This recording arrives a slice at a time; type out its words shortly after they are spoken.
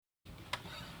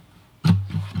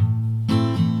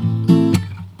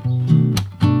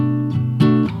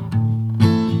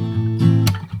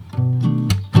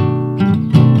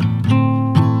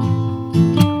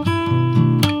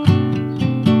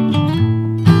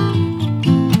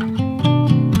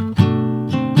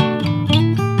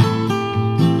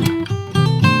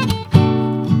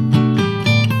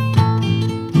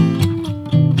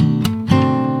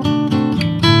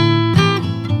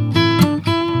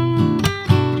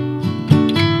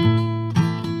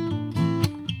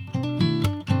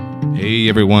Hey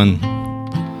everyone,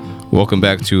 welcome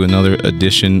back to another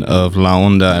edition of La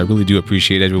Onda. I really do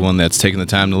appreciate everyone that's taken the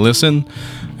time to listen.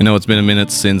 I know it's been a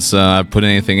minute since I've put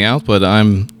anything out, but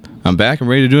I'm back and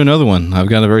ready to do another one. I've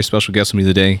got a very special guest with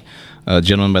me today, a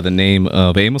gentleman by the name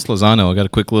of Amos Lozano. I got a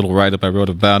quick little write-up I wrote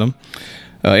about him.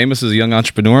 Amos is a young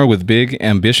entrepreneur with big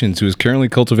ambitions who is currently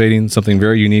cultivating something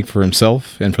very unique for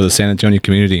himself and for the San Antonio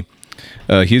community.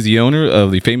 He is the owner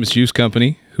of the famous juice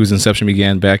company, whose inception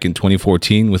began back in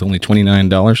 2014 with only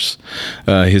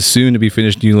 $29. His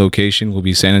soon-to-be-finished new location will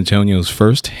be San Antonio's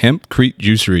first Hempcrete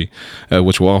juicery,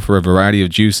 which will offer a variety of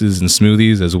juices and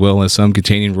smoothies, as well as some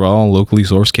containing raw, locally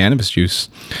sourced cannabis juice.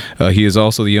 He is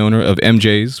also the owner of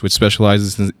Emjayze, which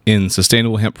specializes in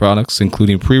sustainable hemp products,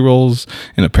 including pre-rolls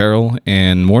and apparel,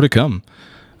 and more to come.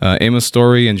 Amos'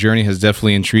 story and journey has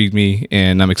definitely intrigued me,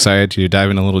 and I'm excited to dive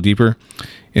in a little deeper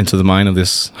into the mind of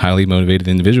this highly motivated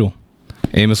individual.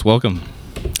 Amos, welcome.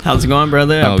 How's it going,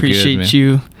 brother? I appreciate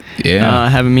you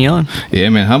having me on. Yeah,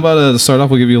 man. How about to start off,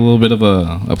 we'll give you a little bit of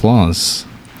applause.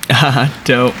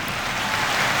 Dope.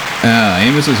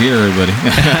 Amos is here, everybody.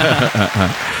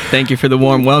 Thank you for the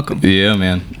warm welcome. Yeah,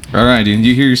 man. All right, dude.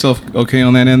 You hear yourself okay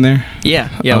on that end there? Yeah,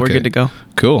 okay. We're good to go.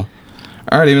 Cool.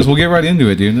 All right, Amos, we'll get right into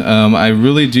it, dude. I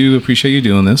really do appreciate you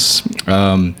doing this.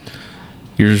 I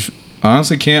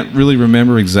honestly can't really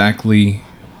remember exactly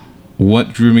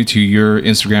what drew me to your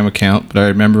Instagram account, but I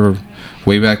remember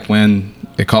way back when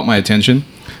it caught my attention.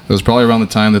 It was probably around the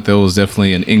time that there was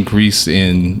definitely an increase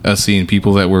in us seeing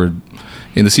people that were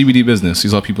in the CBD business.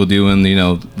 You saw people doing,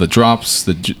 the drops,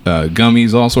 the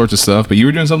gummies, all sorts of stuff, but you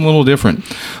were doing something a little different.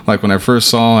 Like when I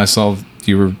saw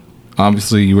you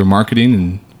were marketing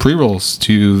and pre-rolls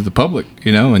to the public,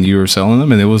 and you were selling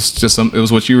them, and it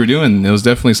was what you were doing. It was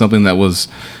definitely something that was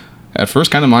at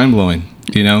first kind of mind-blowing,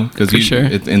 because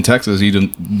in Texas you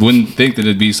wouldn't think that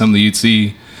it'd be something you'd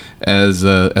see as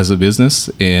a business.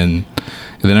 And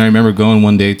then I remember going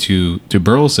one day to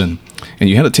Burleson, and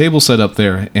you had a table set up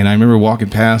there, and I remember walking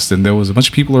past, and there was a bunch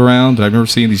of people around, and I remember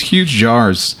seeing these huge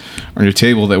jars on your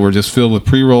table that were just filled with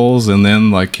pre-rolls and then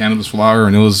like cannabis flower,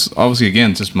 and it was obviously,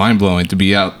 again, just mind-blowing to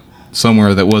be out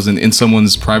somewhere that wasn't in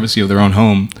someone's privacy of their own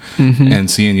home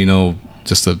and seeing,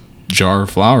 just a jar of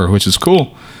flower, which is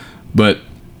cool. But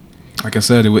like I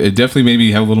said, it definitely made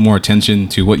me have a little more attention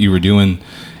to what you were doing,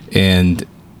 and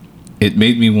it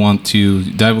made me want to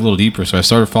dive a little deeper. So I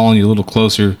started following you a little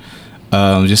closer,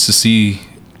 just to see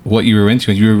what you were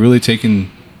into. And you were really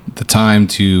taking the time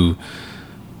to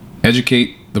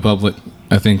educate the public.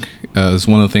 I think is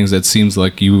one of the things that seems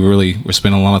like you really were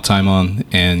spending a lot of time on,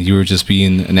 and you were just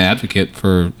being an advocate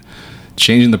for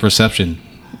changing the perception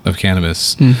of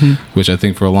cannabis, which I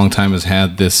think for a long time has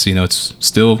had this, it's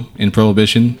still in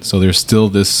prohibition, so there's still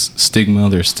this stigma,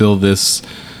 there's still this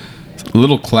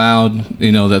little cloud,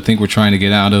 that I think we're trying to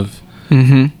get out of.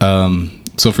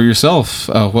 So for yourself,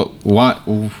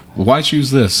 why choose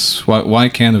this? Why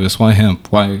cannabis? Why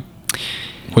hemp?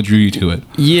 What drew you to it?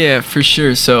 Yeah, for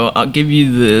sure. So I'll give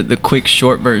you the quick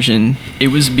short version. It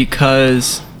was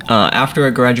because after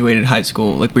I graduated high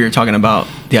school, like we were talking about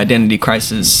the identity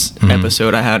crisis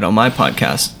episode I had on my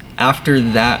podcast, after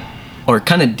that, or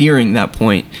kind of during that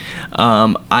point,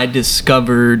 I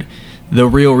discovered the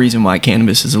real reason why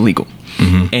cannabis is illegal.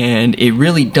 And it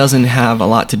really doesn't have a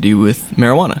lot to do with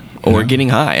marijuana or getting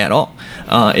high at all.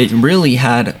 It really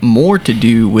had more to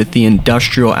do with the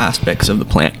industrial aspects of the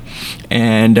plant.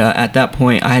 And at that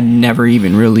point, I had never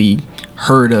even really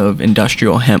heard of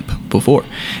industrial hemp before.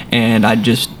 And I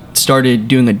just started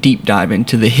doing a deep dive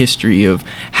into the history of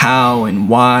how and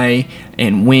why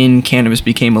and when cannabis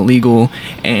became illegal,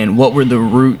 and what were the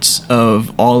roots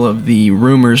of all of the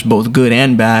rumors, both good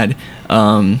and bad.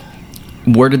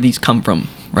 Where did these come from,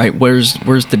 right? Where's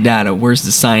the data? Where's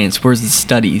the science? Where's the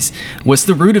studies? What's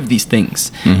the root of these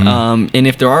things? And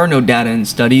if there are no data and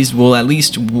studies, well, at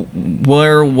least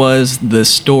where was the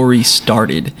story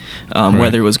started,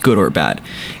 whether it was good or bad?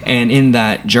 And in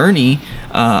that journey,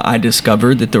 I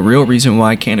discovered that the real reason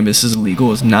why cannabis is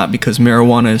illegal is not because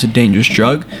marijuana is a dangerous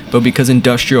drug, but because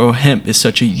industrial hemp is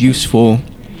such a useful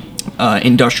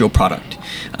industrial product,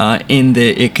 in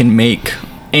that it can make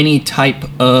any type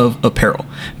of apparel.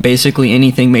 Basically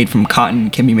anything made from cotton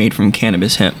can be made from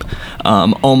cannabis hemp.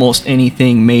 Almost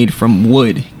anything made from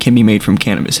wood can be made from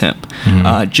cannabis hemp.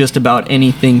 Just about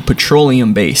anything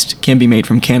petroleum based can be made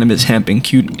from cannabis hemp,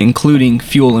 including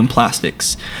fuel and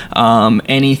plastics.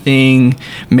 Anything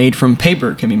made from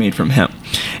paper can be made from hemp.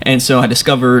 And so I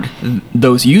discovered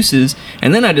those uses,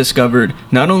 and then I discovered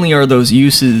not only are those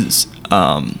uses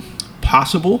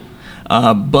possible,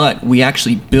 but we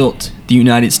actually built the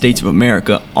United States of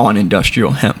America on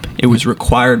industrial hemp. It was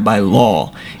required by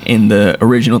law in the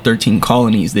original 13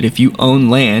 colonies that if you own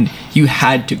land, you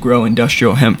had to grow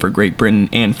industrial hemp for Great Britain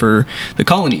and for the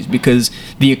colonies because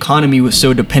the economy was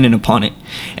so dependent upon it.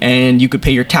 And you could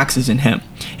pay your taxes in hemp.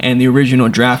 And the original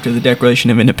draft of the Declaration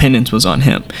of Independence was on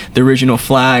hemp. The original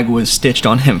flag was stitched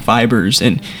on hemp fibers.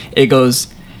 And it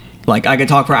goes... Like, I could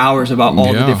talk for hours about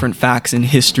all the different facts and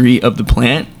history of the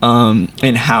plant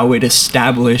and how it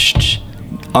established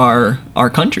our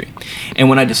country. And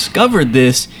when I discovered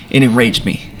this, it enraged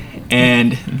me.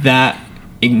 And that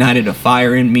ignited a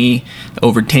fire in me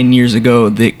over 10 years ago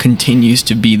that continues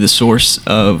to be the source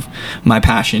of my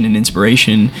passion and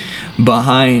inspiration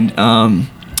behind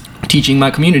teaching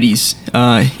my communities,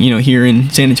 here in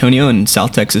San Antonio and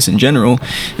South Texas in general,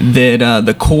 that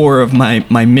the core of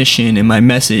my mission and my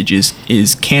message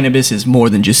is cannabis is more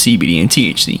than just CBD and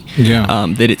THC.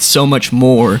 Yeah. That it's so much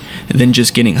more than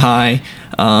just getting high,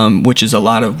 which is a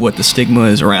lot of what the stigma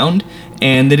is around.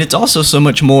 And that it's also so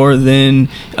much more than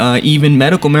even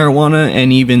medical marijuana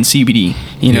and even CBD,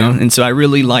 you know? And so I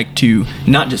really like to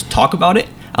not just talk about it,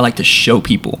 I like to show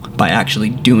people by actually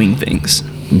doing things.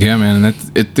 Yeah, man, and I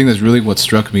think that's really what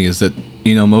struck me is that,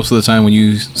 most of the time when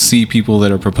you see people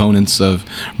that are proponents of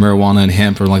marijuana and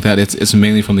hemp or like that, it's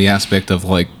mainly from the aspect of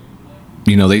like,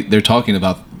 they're talking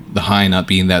about the high not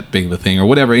being that big of a thing or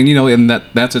whatever, and and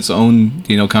that's its own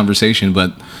conversation,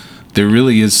 but there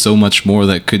really is so much more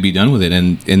that could be done with it,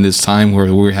 and in this time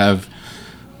where we have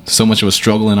so much of a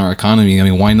struggle in our economy, I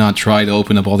mean, why not try to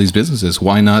open up all these businesses?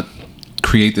 Why not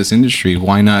create this industry?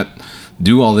 Why not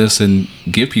do all this and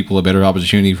give people a better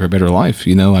opportunity for a better life?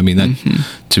 I mean, that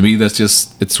to me, that's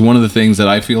just, it's one of the things that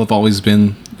I feel have always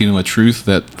been, a truth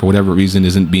that for whatever reason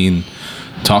isn't being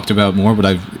talked about more. But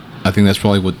I think that's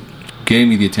probably what gave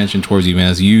me the attention towards you, man.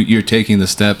 As you're taking the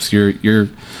steps, you're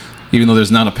even though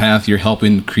there's not a path, you're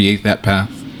helping create that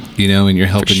path, and you're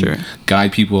helping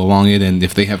guide people along it. And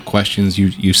if they have questions,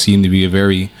 you seem to be a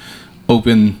very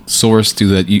open source to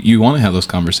that. You want to have those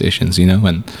conversations,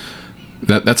 and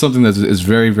that's something that is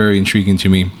very, very intriguing to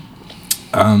me.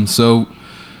 So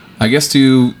I guess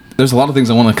there's a lot of things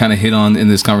I want to kind of hit on in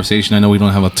this conversation. I know we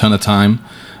don't have a ton of time,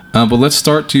 but let's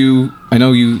start I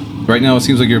know right now it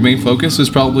seems like your main focus is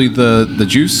probably the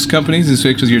juice companies,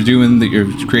 because you're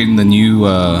creating the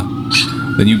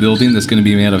new building that's going to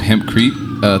be made out of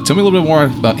Hempcrete. Tell me a little bit more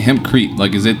about Hempcrete.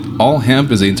 Like, is it all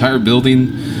hemp? Is the entire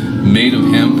building made of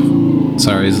hemp?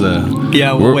 Sorry,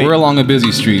 we're along a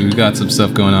busy street. We've got some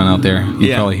stuff going on out there.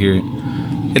 You probably hear it.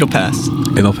 It'll pass.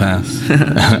 It'll pass.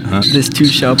 This too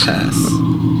shall pass.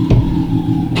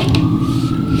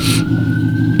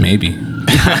 Maybe.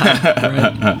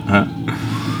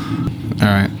 All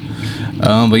right.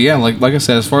 But yeah, like I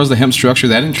said, as far as the hemp structure,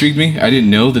 that intrigued me. I didn't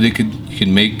know that you could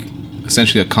make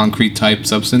essentially a concrete type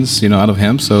substance, out of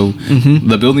hemp. So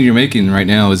the building you're making right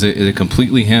now, is it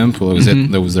completely hemp, or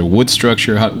was there wood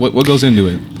structure? What goes into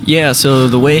it? Yeah, so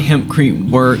the way Hempcrete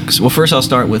works, well, first I'll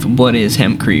start with what is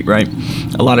Hempcrete, right?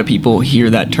 A lot of people hear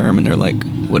that term and they're like,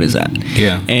 what is that?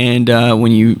 Yeah. And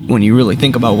when you really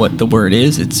think about what the word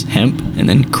is, it's hemp and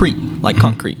then crete, like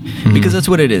concrete, because that's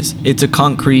what it is. It's a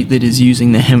concrete that is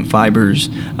using the hemp fibers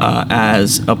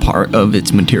as a part of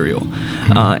its material,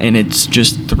 and it's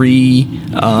just 3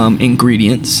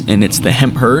 ingredients, and it's the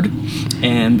hemp hurd,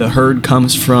 and the hurd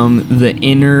comes from the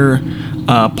inner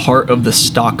part of the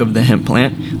stalk of the hemp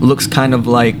plant. It looks kind of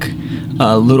like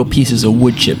little pieces of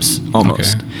wood chips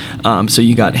almost. Okay. So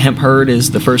you got hemp hurd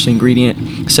is the first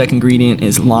ingredient. Second ingredient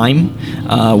is lime,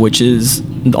 which is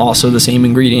also the same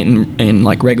ingredient in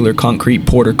like regular concrete,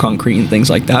 porter concrete, and things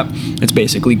like that. It's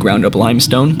basically ground up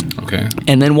limestone. Okay.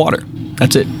 And then water.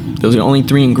 That's it. Those are the only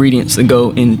 3 ingredients that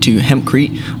go into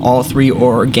Hempcrete. All 3 are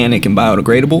organic and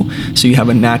biodegradable, so you have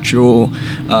a natural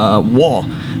wall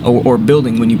or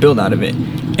building when you build out of it.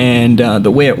 And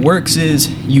the way it works is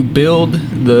you build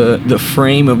the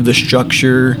frame of the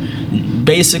structure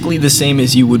basically the same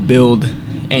as you would build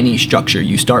any structure.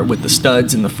 You start with the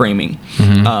studs and the framing.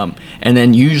 And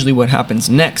then usually what happens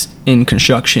next in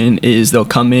construction is they'll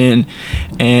come in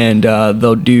and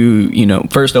they'll do,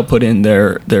 first they'll put in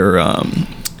their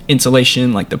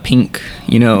insulation, like the pink,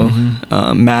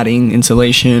 matting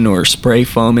insulation or spray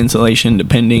foam insulation,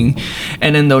 depending.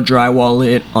 And then they'll drywall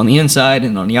it on the inside,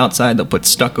 and on the outside they'll put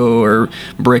stucco or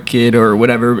brick it or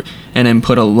whatever, and then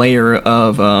put a layer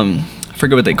of I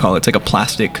forget what they call it. It's like a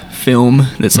plastic film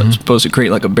that's supposed to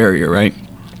create like a barrier, right?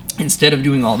 Instead of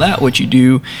doing all that, what you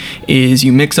do is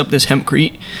you mix up this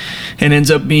Hempcrete, and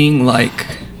ends up being like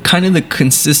kind of the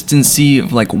consistency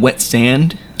of like wet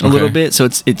sand a little bit. So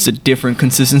it's a different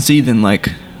consistency than like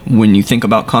when you think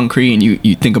about concrete and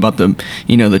you think about the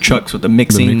the trucks with the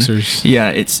mixing, The mixers.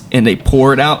 yeah, and they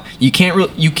pour it out. You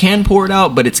can pour it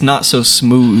out, but it's not so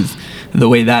smooth the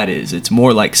way that is. It's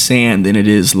more like sand than it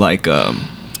is like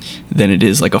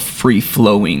a free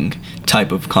flowing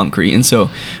type of concrete. And so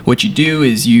what you do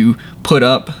is you put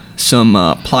up some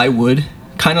plywood,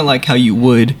 kind of like how you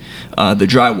would the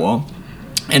drywall,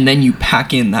 and then you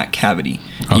pack in that cavity.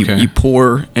 Okay. You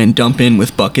pour and dump in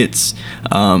with buckets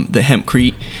the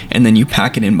hempcrete, and then you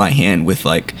pack it in by hand with,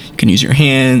 like, you can use your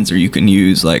hands, or you can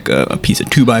use like a piece of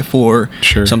 2x4,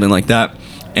 Sure. something like that.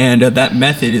 And that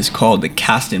method is called the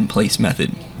cast in place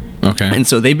method. Okay. And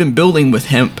so they've been building with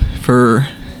hemp for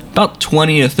about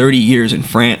 20 to 30 years in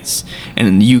France and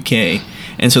in the UK.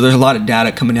 And so there's a lot of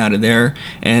data coming out of there,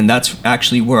 and that's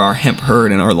actually where our hemp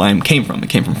herd and our lime came from. It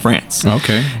came from France.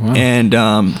 Okay. Wow. And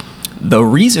the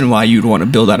reason why you'd want to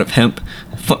build out of hemp,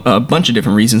 a bunch of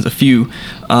different reasons, a few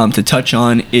to touch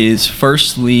on, is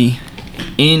firstly,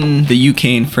 in the UK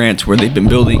and France, where they've been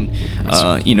building,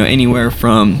 anywhere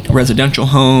from residential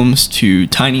homes to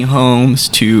tiny homes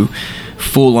to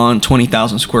full-on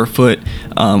 20,000 square foot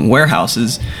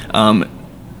warehouses,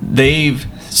 they've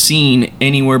seen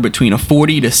anywhere between a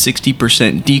 40 to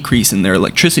 60% decrease in their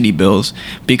electricity bills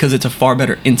because it's a far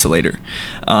better insulator.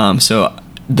 So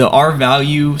the R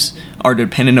values are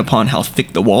dependent upon how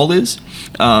thick the wall is,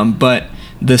 but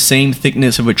the same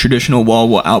thickness of a traditional wall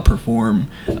will outperform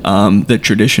the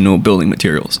traditional building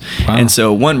materials. Wow. And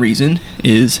so one reason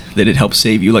is that it helps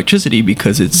save you electricity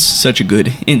because it's such a good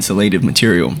insulative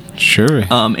material. Sure.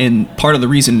 And part of the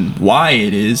reason why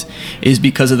it is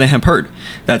because of the hemp herd.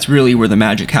 That's really where the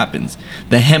magic happens.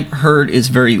 The hemp herd is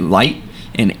very light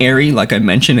and airy. Like I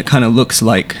mentioned, it kind of looks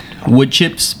like wood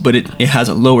chips, but it has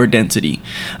a lower density.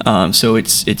 So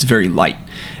it's very light.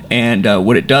 And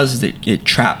what it does is it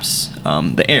traps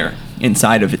the air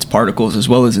inside of its particles as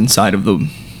well as inside of the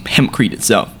hempcrete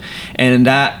itself. And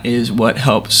that is what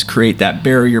helps create that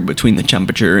barrier between the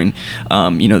temperature and,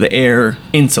 the air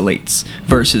insulates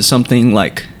versus something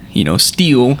like,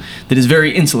 steel that is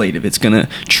very insulative. It's going to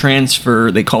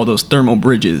transfer, they call those thermal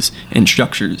bridges in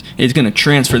structures. It's going to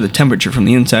transfer the temperature from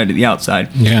the inside to the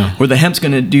outside. Yeah. Where the hemp's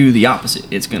going to do the opposite.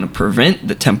 It's going to prevent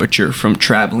the temperature from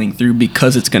traveling through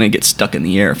because it's going to get stuck in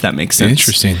the air, if that makes sense.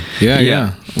 Interesting.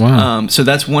 Yeah. Wow. So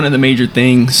that's one of the major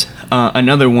things.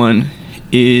 Another one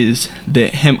is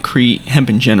that hempcrete, hemp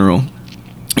in general,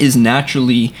 is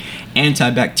naturally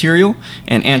antibacterial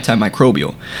and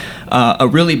antimicrobial. A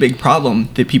really big problem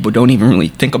that people don't even really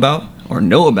think about or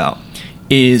know about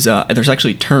is there's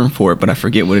actually a term for it, but I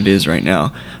forget what it is right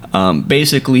now.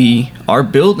 Basically, our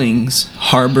buildings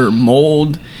harbor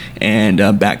mold and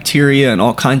bacteria and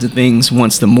all kinds of things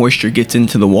once the moisture gets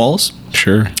into the walls.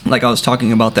 Sure. Like I was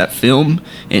talking about that film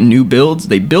in new builds,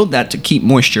 they build that to keep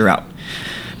moisture out.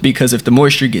 Because if the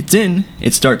moisture gets in,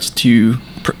 it starts to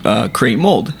create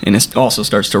mold, and it also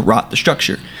starts to rot the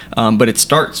structure. But it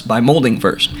starts by molding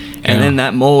first. And then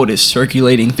that mold is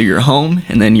circulating through your home,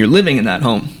 and then you're living in that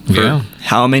home for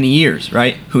how many years,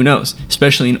 right? Who knows?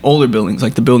 Especially in older buildings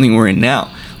like the building we're in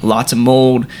now. Lots of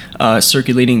mold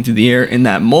circulating through the air, and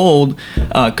that mold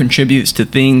contributes to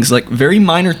things like very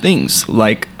minor things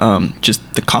like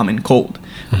just the common cold.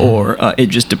 Or it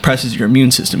just depresses your immune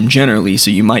system generally,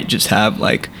 so you might just have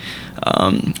like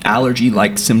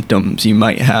allergy-like symptoms. You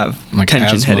might have like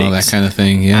tension asthma, headaches, that kind of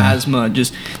thing. Yeah. asthma,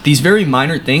 just these very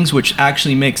minor things, which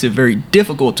actually makes it very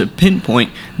difficult to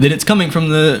pinpoint that it's coming from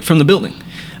the building.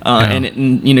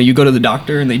 And you go to the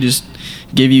doctor and they just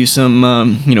give you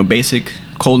some basic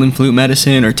cold and flu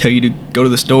medicine, or tell you to go to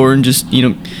the store and just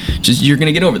you're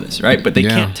gonna get over this, right? But they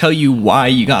can't tell you why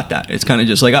you got that. It's kind of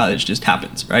just like, it just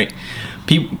happens, right?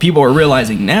 People are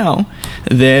realizing now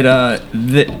that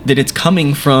it's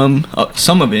coming from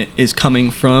some of it is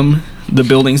coming from the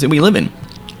buildings that we live in,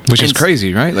 Which is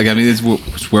crazy, right? Like, I mean,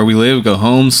 it's where we live, go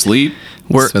home, sleep,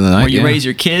 spend the night. Where you raise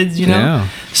your kids, Yeah.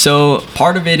 So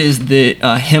part of it is that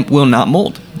hemp will not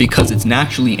mold because it's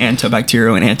naturally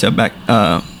antibacterial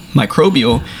and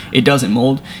microbial. It doesn't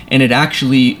mold, and it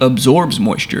actually absorbs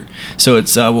moisture. So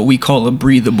it's what we call a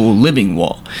breathable living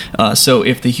wall. So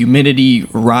if the humidity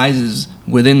rises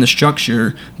within the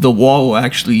structure, the wall will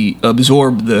actually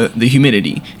absorb the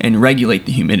humidity and regulate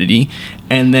the humidity.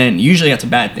 And then usually that's a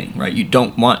bad thing, right? You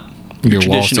don't want your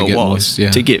traditional walls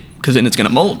to get, because then it's going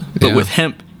to mold. But with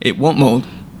hemp, it won't mold.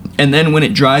 And then when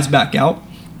it dries back out,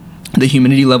 the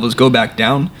humidity levels go back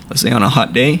down, let's say on a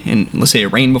hot day, and let's say it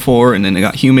rained before and then it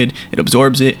got humid, it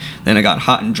absorbs it, then it got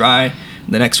hot and dry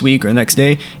the next week or the next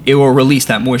day, it will release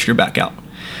that moisture back out.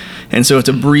 And so it's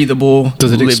a breathable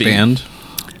Does it living. expand?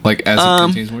 Like as it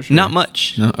contains moisture? Not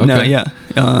much. No? Okay. No, yeah.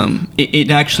 It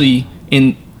actually,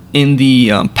 in in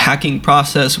the packing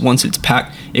process, once it's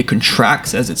packed, it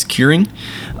contracts as it's curing.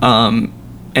 And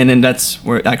then that's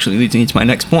where it actually leads me to my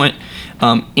next point.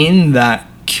 In that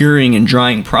curing and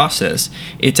drying process,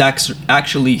 it's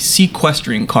actually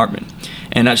sequestering carbon.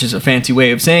 And that's just a fancy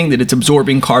way of saying that it's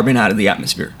absorbing carbon out of the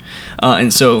atmosphere.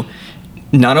 And so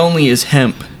not only is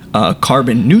hemp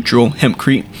carbon neutral,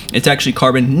 Hempcrete, it's actually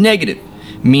carbon negative,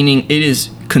 meaning it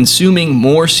is consuming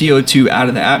more CO2 out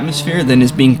of the atmosphere than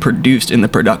is being produced in the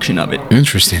production of it.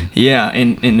 Interesting. Yeah,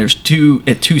 and there's two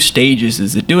stages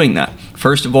is it doing that.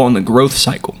 First of all, in the growth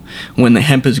cycle, when the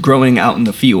hemp is growing out in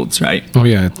the fields, right? Oh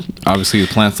yeah, obviously the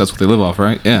plants, that's what they live off,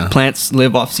 right? Yeah. Plants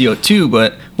live off CO2,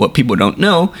 but what people don't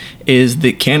know is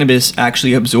that cannabis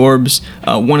actually absorbs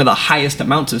one of the highest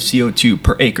amounts of CO2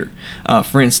 per acre.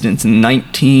 For instance, in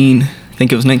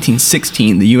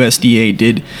 1916, the USDA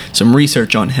did some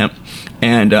research on hemp.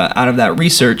 And out of that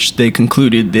research, they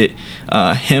concluded that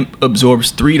hemp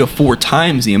absorbs 3 to 4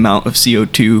 times the amount of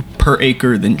CO2 per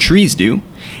acre than trees do.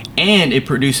 And it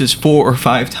produces 4 or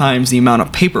 5 times the amount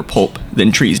of paper pulp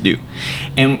than trees do.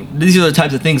 And these are the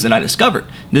types of things that I discovered.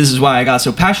 This is why I got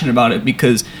so passionate about it,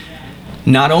 because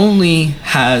not only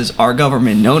has our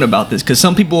government known about this, because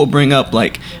some people will bring up,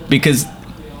 because,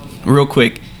 real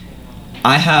quick,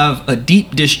 I have a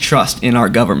deep distrust in our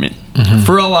government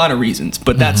for a lot of reasons,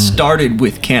 but that started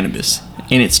with cannabis.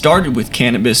 And it started with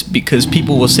cannabis because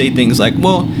people will say things like,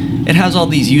 well, it has all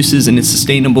these uses and it's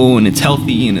sustainable and it's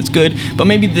healthy and it's good, but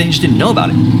maybe they just didn't know about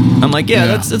it. I'm like, yeah.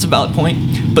 That's a valid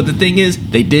point. But the thing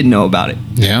is, they did know about it.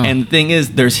 Yeah. And the thing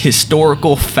is, there's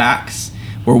historical facts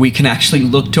where we can actually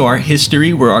look to our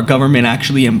history where our government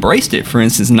actually embraced it. For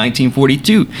instance, in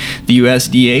 1942, the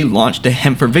USDA launched a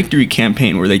Hemp for Victory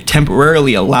campaign where they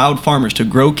temporarily allowed farmers to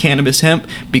grow cannabis hemp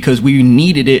because we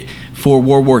needed it for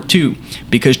World War II,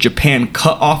 because Japan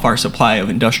cut off our supply of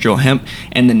industrial hemp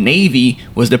and the Navy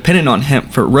was dependent on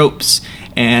hemp for ropes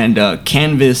and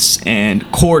canvas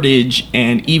and cordage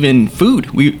and even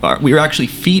food. We were actually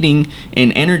feeding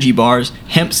in energy bars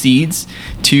hemp seeds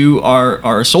to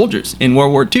our soldiers in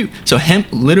World War II. So hemp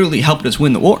literally helped us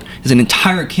win the war. It's an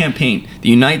entire campaign. The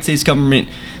United States government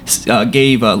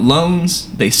gave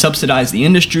loans, they subsidized the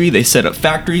industry, they set up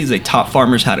factories, they taught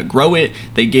farmers how to grow it,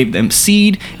 they gave them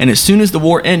seed, and as soon as the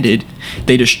war ended,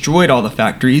 they destroyed all the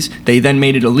factories. They then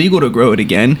made it illegal to grow it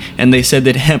again, and they said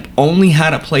that hemp only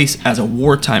had a place as a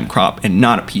wartime crop and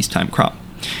not a peacetime crop.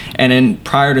 And then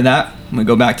prior to that, I'm going to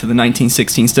go back to the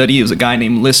 1916 study. It was a guy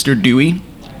named Lister Dewey.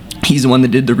 He's the one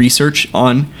that did the research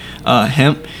on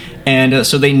hemp. And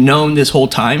so they known this whole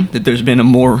time that there's been a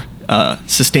more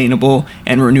sustainable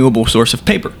and renewable source of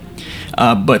paper.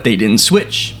 But they didn't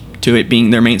switch to it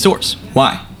being their main source.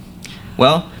 Why?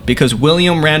 Well, because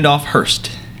William Randolph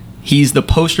Hearst, he's the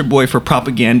poster boy for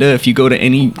propaganda. If you go to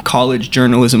any college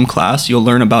journalism class, you'll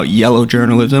learn about yellow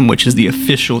journalism, which is the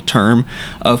official term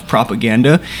of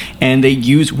propaganda. And they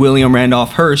use William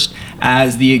Randolph Hearst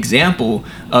as the example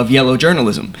of yellow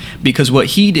journalism, because what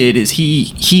he did is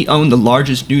he owned the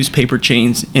largest newspaper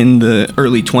chains in the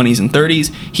early 20s and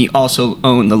 30s. He also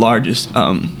owned the largest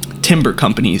timber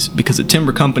companies, because the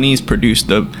timber companies produced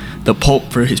the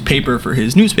pulp for his paper for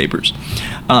his newspapers.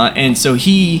 And so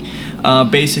he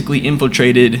basically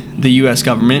infiltrated the U.S.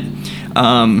 government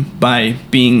by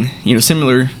being,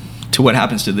 similar to what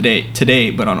happens to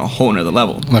today, but on a whole nother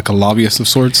level. Like a lobbyist of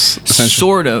sorts, essentially?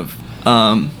 Sort of.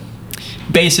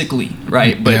 Basically,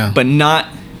 right? But not,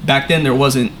 back then there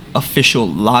wasn't official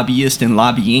lobbyist and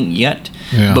lobbying yet.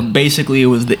 Yeah. But basically it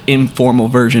was the informal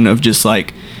version of just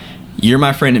like, you're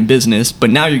my friend in business, but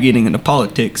now you're getting into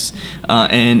politics.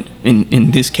 And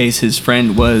in this case, his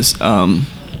friend was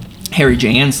Harry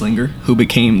J. Anslinger, who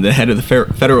became the head of the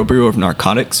Federal Bureau of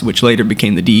Narcotics, which later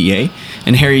became the DEA.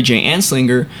 And Harry J.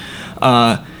 Anslinger,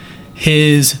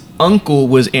 his uncle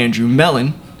was Andrew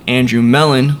Mellon. Andrew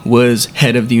Mellon was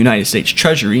head of the United States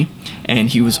Treasury, and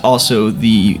he was also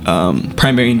the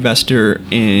primary investor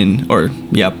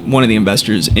one of the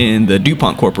investors in the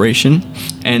DuPont Corporation.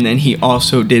 And then he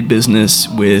also did business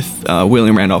with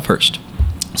William Randolph Hearst.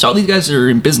 So all these guys are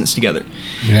in business together.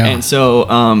 Yeah. And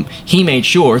so he made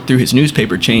sure through his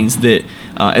newspaper chains that,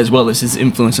 as well as his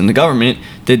influence in the government,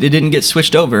 that it didn't get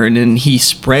switched over. And then he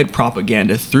spread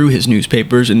propaganda through his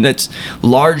newspapers. And that's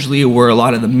largely where a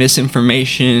lot of the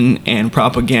misinformation and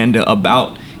propaganda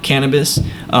about cannabis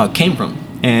came from.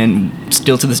 And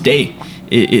still to this day,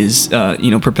 it is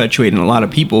perpetuating a lot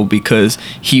of people, because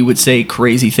he would say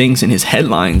crazy things in his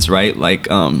headlines, right? Like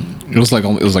it was like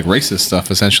racist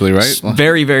stuff, essentially, right?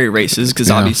 Very, very racist, because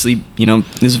obviously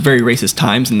this is very racist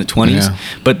times in the 20s. Yeah.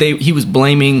 But he was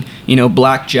blaming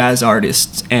black jazz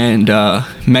artists and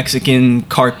Mexican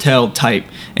cartel type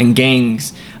and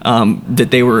gangs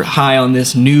that they were high on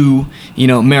this new,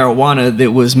 marijuana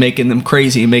that was making them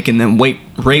crazy, making them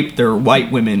rape their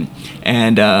white women.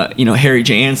 And, Harry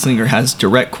J. Anslinger has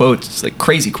direct quotes, like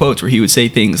crazy quotes, where he would say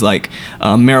things like,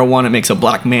 marijuana makes a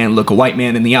black man look a white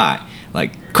man in the eye.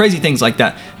 Like crazy things like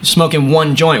that. Smoking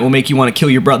one joint will make you want to kill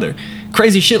your brother.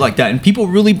 Crazy shit like that. And people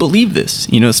really believe this.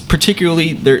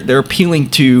 Particularly they're appealing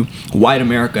to white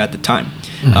America at the time.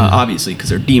 Obviously, because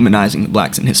they're demonizing the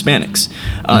blacks and Hispanics.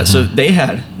 So they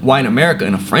had white America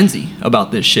in a frenzy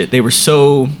about this shit. They were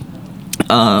so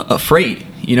afraid,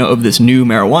 of this new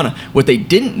marijuana. What they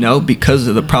didn't know, because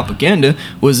of the propaganda,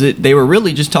 was that they were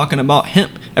really just talking about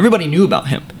hemp. Everybody knew about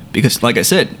hemp because, like I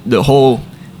said, the whole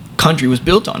country was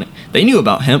built on it. They knew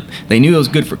about hemp. They knew it was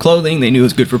good for clothing. They knew it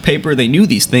was good for paper. They knew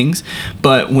these things.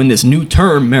 But when this new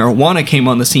term, marijuana, came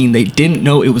on the scene, they didn't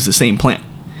know it was the same plant.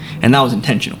 And that was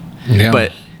intentional. Yeah.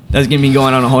 But that's getting me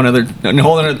going on a whole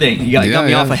other thing. You got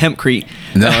me off of Hempcrete.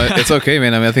 No, it's okay,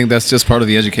 man. I mean, I think that's just part of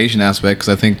the education aspect, because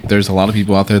I think there's a lot of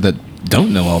people out there that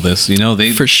don't know all this.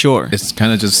 For sure. It's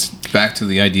kind of just back to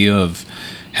the idea of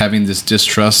having this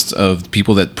distrust of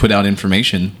people that put out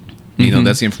information.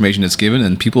 That's the information that's given,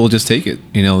 and people will just take it.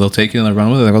 They'll take it and they'll run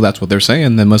with it. Like, well, that's what they're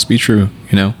saying. That must be true.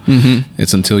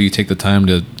 It's until you take the time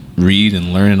to read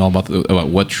and learn and all about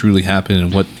what truly happened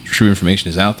and what true information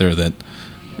is out there that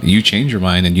you change your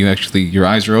mind and you actually, your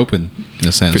eyes are open in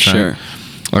a sense. For sure.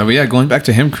 But yeah, going back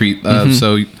to Hempcrete.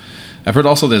 So I've heard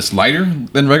also that it's lighter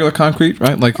than regular concrete,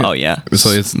 right? Oh yeah. So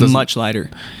it's much lighter.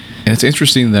 And it's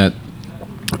interesting that,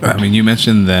 you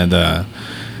mentioned that,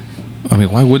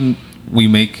 why wouldn't we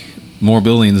make more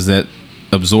buildings that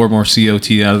absorb more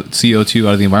CO2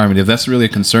 out of the environment? If that's really a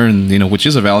concern, which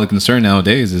is a valid concern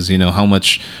nowadays, is how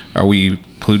much are we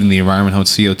polluting the environment, how much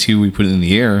CO2 we put in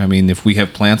the air. If we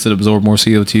have plants that absorb more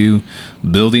CO2,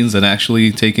 buildings that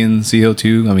actually take in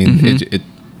CO2, it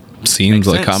seems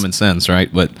like common sense,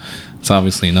 right? But it's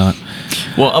obviously not.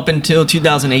 Well, up until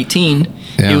 2018,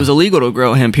 it was illegal to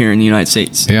grow hemp here in the United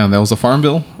States. Yeah, that was a farm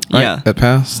bill. Right, yeah, that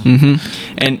passed.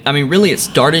 And really, it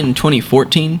started in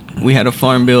 2014. We had a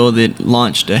farm bill that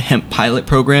launched a hemp pilot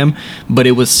program, but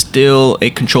it was still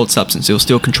a controlled substance. It was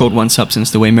still controlled one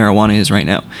substance, the way marijuana is right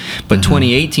now. But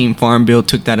 2018 farm bill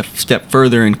took that a step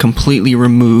further and completely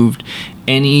removed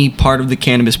any part of the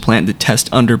cannabis plant that tests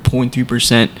under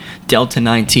 0.3% delta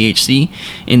 9 THC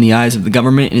in the eyes of the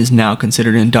government, and is now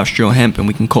considered industrial hemp, and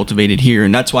we can cultivate it here.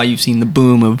 And that's why you've seen the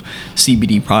boom of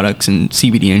CBD products and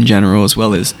CBD in general, as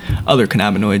well as other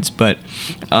cannabinoids. But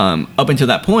up until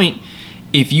that point,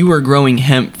 if you were growing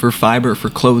hemp for fiber, for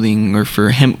clothing, or for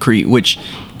hempcrete, which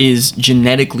is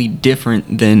genetically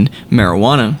different than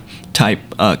marijuana type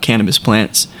cannabis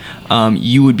plants,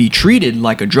 you would be treated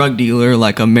like a drug dealer,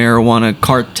 like a marijuana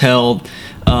cartel,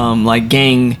 like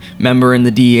gang member, and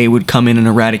the DEA would come in and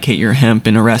eradicate your hemp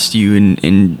and arrest you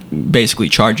and basically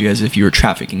charge you as if you were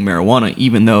trafficking marijuana,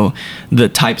 even though the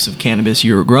types of cannabis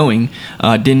you were growing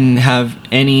didn't have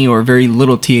any or very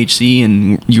little THC,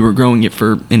 and you were growing it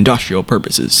for industrial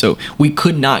purposes. So we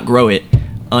could not grow it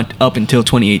up until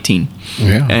 2018.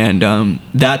 Yeah. And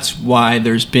that's why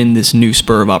there's been this new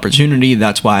spur of opportunity.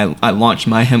 That's why I launched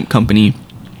my hemp company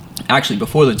actually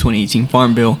before the 2018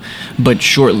 Farm Bill, but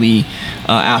shortly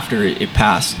after it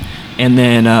passed. And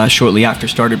then shortly after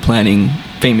started planting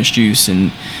Famous Juice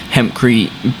and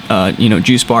Hempcrete,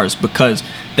 juice bars, because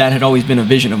that had always been a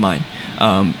vision of mine.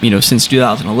 Since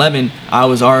 2011, I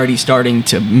was already starting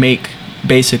to make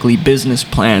basically business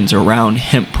plans around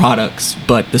hemp products,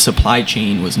 but the supply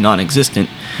chain was non-existent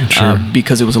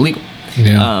because it was illegal.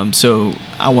 Yeah. So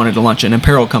I wanted to launch an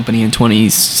apparel company in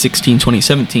 2016,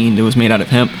 2017 that was made out of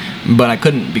hemp, but I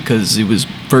couldn't because it was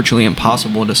virtually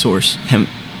impossible to source hemp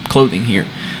clothing here.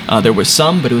 There was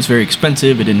some, but it was very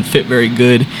expensive. It didn't fit very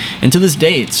good. And to this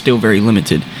day, it's still very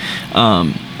limited.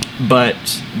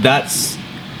 But that's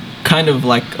kind of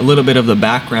like a little bit of the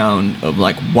background of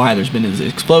like why there's been this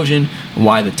explosion,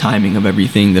 why the timing of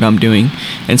everything that I'm doing.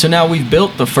 And so now we've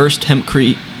built the first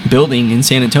Hempcrete building in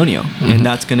San Antonio, and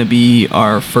that's going to be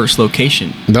our first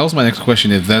location. That was my next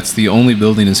question, if that's the only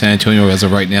building in San Antonio as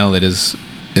of right now that is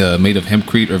made of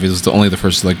hempcrete, or if it's only the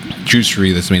first like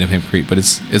juicery that's made of hempcrete. But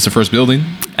it's the first building.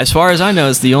 As far as I know,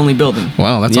 it's the only building.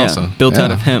 Wow, that's awesome. Built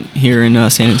out of hemp here in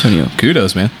San Antonio.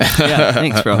 Kudos, man. Yeah,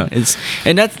 thanks, bro.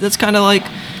 That's kind of like,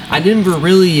 I never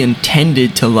really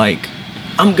intended to like,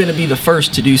 I'm going to be the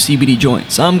first to do CBD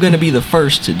joints. I'm going to be the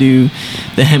first to do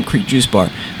the Hempcrete juice bar.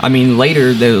 I mean,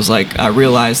 later there was like, I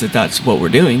realized that that's what we're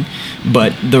doing.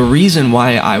 But the reason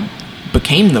why I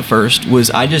became the first was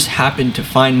I just happened to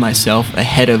find myself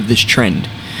ahead of this trend.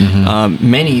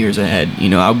 Many years ahead.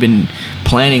 I've been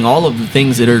planning all of the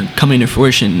things that are coming to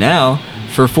fruition now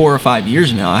for 4 or 5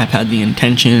 years now. I've had the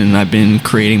intention and I've been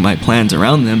creating my plans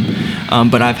around them,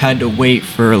 but I've had to wait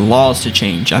for laws to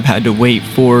change. I've had to wait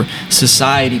for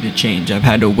society to change. I've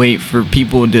had to wait for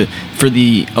for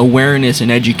the awareness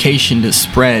and education to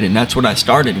spread, and that's what I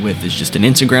started with. It's just an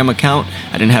Instagram account.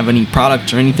 I didn't have any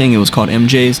products or anything. It was called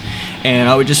Emjayze, and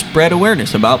I would just spread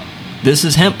awareness about this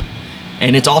is hemp,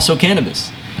 and it's also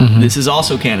cannabis. This is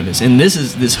also cannabis, and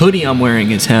this hoodie I'm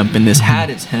wearing is hemp, and this hat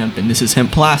is hemp, and this is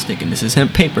hemp plastic, and this is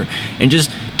hemp paper, and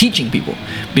just teaching people,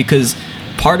 because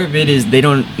part of it is they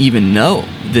don't even know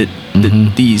that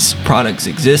these products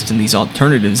exist and these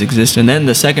alternatives exist. And then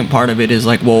the second part of it is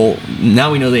like, well,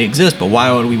 now we know they exist, but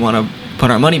why would we want to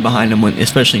put our money behind them,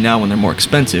 especially now when they're more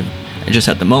expensive, just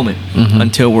at the moment,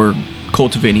 until we're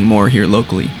cultivating more here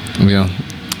locally. Yeah.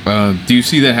 Do you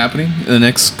see that happening in the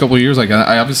next couple of years? Like,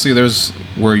 I obviously there's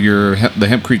where the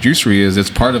Hempcrete juicery is. It's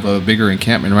part of a bigger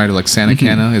encampment, right? Like Santa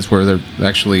Cana is where they're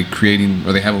actually creating,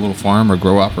 or they have a little farm or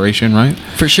grow operation, right?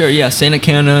 For sure, yeah. Santa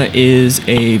Cana is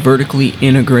a vertically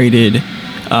integrated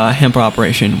hemp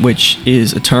operation, which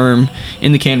is a term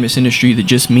in the cannabis industry that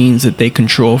just means that they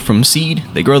control from seed,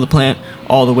 they grow the plant,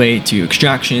 all the way to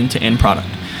extraction to end product.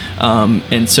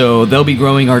 And so they'll be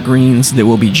growing our greens that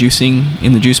we'll be juicing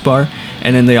in the juice bar,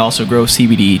 and then they also grow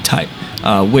CBD type,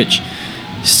 which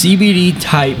CBD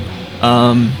type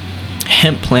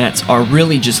hemp plants are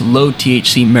really just low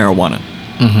THC marijuana.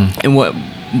 And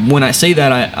when I say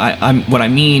that, what I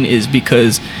mean is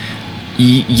because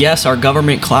yes, our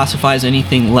government classifies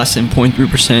anything less than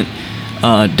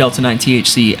 0.3% Delta 9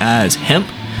 THC as hemp,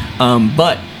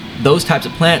 but those types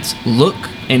of plants look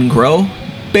and grow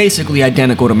basically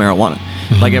identical to marijuana.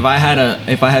 Like if I had a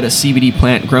CBD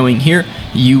plant growing here,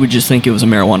 you would just think it was a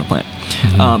marijuana plant.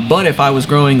 But if I was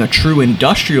growing a true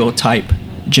industrial type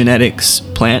genetics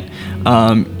plant,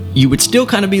 you would still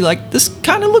kind of be like, this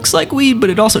kind of looks like weed, but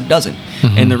it also doesn't.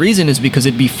 And the reason is because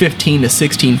it'd be 15 to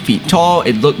 16 feet tall.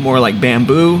 It'd look more like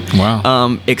bamboo.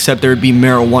 Wow. Except there'd be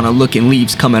marijuana looking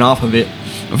leaves coming off of it,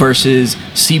 versus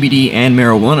CBD and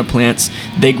marijuana plants,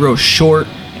 they grow short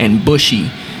and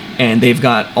bushy, and they've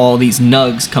got all these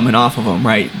nugs coming off of them,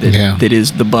 right? That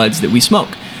is the buds that we smoke.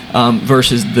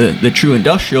 Versus the true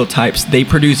industrial types, they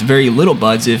produce very little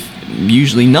buds, if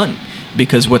usually none,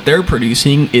 because what they're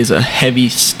producing is a heavy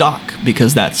stalk,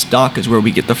 because that stalk is where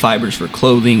we get the fibers for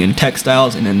clothing and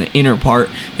textiles, and then the inner part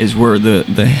is where the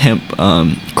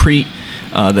hempcrete,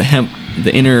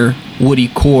 the inner woody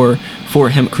core for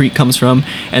hempcrete comes from,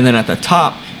 and then at the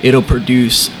top it'll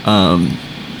produce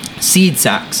seed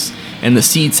sacs. And the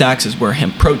seed sacs is where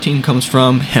hemp protein comes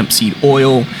from, hemp seed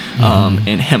oil,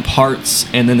 and hemp hearts.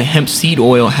 And then the hemp seed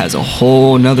oil has a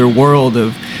whole nother world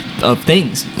of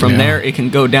things. From there, it can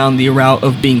go down the route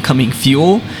of becoming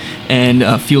fuel and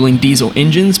fueling diesel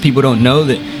engines. People don't know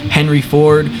that Henry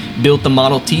Ford built the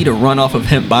Model T to run off of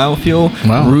hemp biofuel.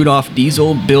 Wow. Rudolph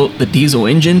Diesel built the diesel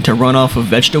engine to run off of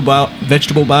vegetable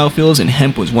biofuels, and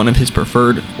hemp was one of his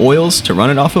preferred oils to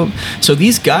run it off of. So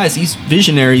these guys, these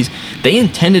visionaries, they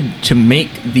intended to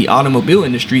make the automobile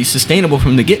industry sustainable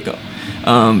from the get-go,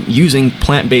 using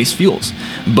plant-based fuels,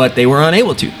 but they were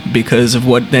unable to because of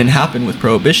what then happened with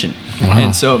Prohibition. Wow.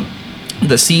 And so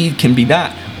the seed can be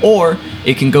that, or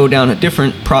it can go down a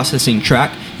different processing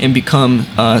track and become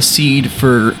seed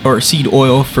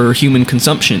oil for human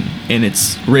consumption, and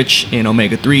it's rich in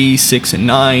omega-3, 6, and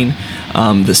 9.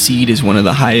 The seed is one of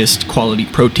the highest quality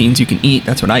proteins you can eat.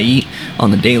 That's what I eat on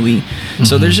the daily.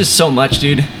 So there's just so much,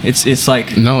 dude. It's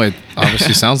like, no, it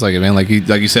obviously sounds like it, man. Like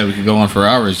you said, we could go on for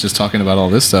hours just talking about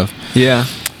all this stuff. Yeah.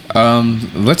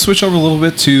 Let's switch over a little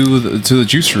bit to the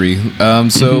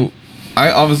juicery. So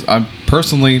I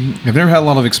personally have never had a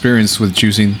lot of experience with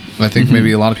juicing. I think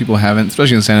maybe a lot of people haven't,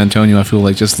 especially in San Antonio. I feel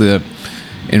like just the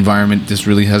environment just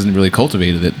really hasn't really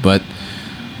cultivated it. But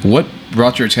what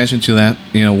brought your attention to that?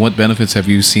 You know, what benefits have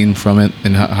you seen from it,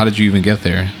 and how did you even get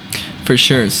there? For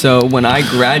sure. So when I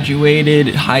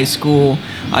graduated high school,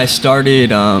 I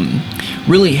started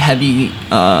really heavy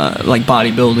like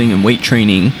bodybuilding and weight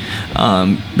training,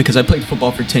 because I played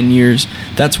football for 10 years.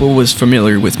 That's what was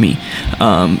familiar with me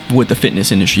with the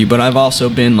fitness industry. But I've also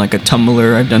been like a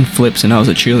tumbler. I've done flips, and I was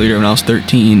a cheerleader when I was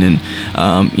 13. And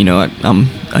I'm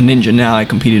a ninja now. I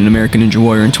competed in American Ninja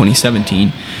Warrior in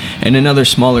 2017 and in other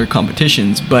smaller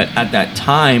competitions. But at that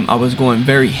time, I was going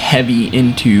very heavy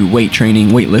into weight training,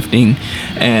 weightlifting,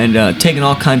 and taking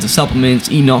all kinds of supplements,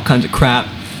 eating all kinds of crap,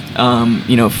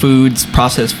 foods,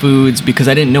 processed foods, because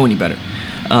I didn't know any better.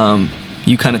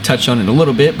 You kind of touched on it a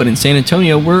little bit, but in San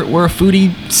Antonio, we're a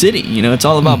foodie city. It's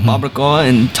all about barbacoa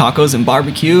and tacos and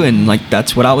barbecue, and like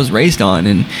that's what I was raised on.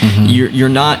 And you're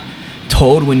not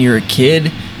told when you're a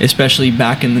kid especially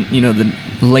back in the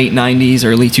late 90s,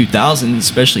 early 2000s,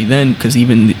 especially then, because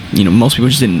even most people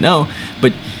just didn't know.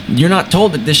 But you're not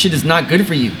told that this shit is not good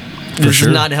for you. This is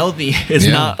not healthy. It's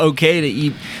not okay to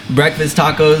eat breakfast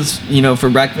tacos, for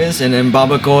breakfast, and then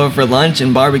barbacoa for lunch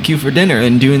and barbecue for dinner.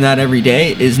 And doing that every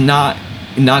day is not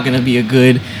going to be a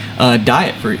good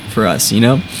diet for us.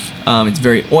 It's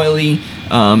very oily.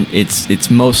 It's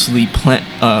mostly plant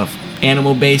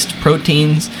animal-based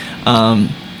proteins.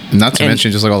 Not to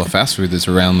mention just like all the fast food that's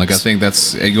around. Like I think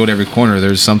you go to every corner,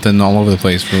 there's something all over the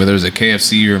place, whether it's a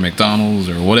KFC or McDonald's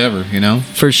or whatever,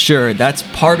 For sure. That's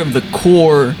part of the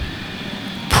core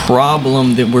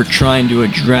problem that we're trying to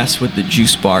address with the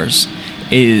juice bars,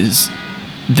 is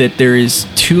that there is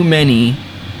too many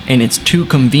and it's too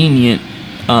convenient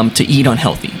to eat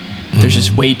unhealthy. There's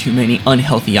just way too many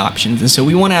unhealthy options, and so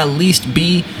we want to at least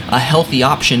be a healthy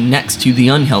option next to the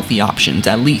unhealthy options,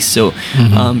 at least. So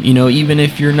even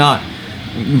if you're not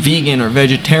vegan or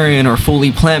vegetarian or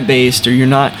fully plant-based, or you're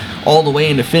not all the way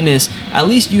into fitness, at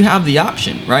least you have the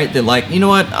option, right? That like,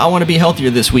 I want to be healthier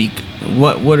this week.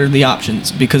 What are the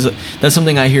options? Because that's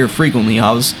something I hear frequently.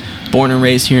 I was born and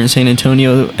raised here in San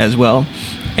Antonio as well,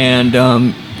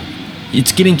 and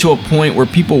it's getting to a point where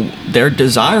they're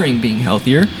desiring being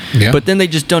healthier, but then they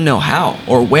just don't know how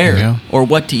or where or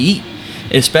what to eat,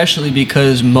 especially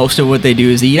because most of what they do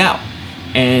is eat out,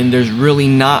 and there's really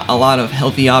not a lot of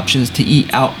healthy options to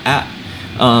eat out at.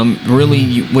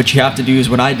 What you have to do is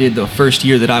what I did the first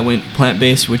year that I went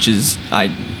plant-based, which is I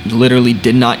literally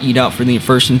did not eat out for the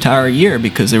first entire year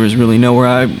because there was really nowhere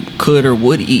I could or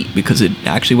would eat because it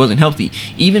actually wasn't healthy.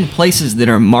 Even places that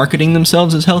are marketing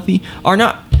themselves as healthy are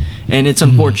not. And it's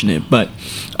unfortunate, but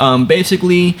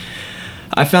basically,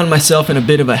 I found myself in a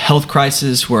bit of a health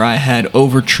crisis where I had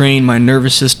overtrained my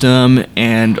nervous system,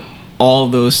 and all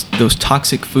of those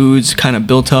toxic foods kind of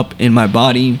built up in my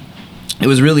body. It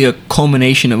was really a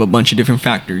culmination of a bunch of different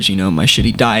factors, my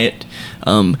shitty diet,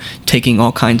 taking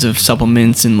all kinds of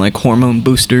supplements and like hormone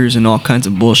boosters and all kinds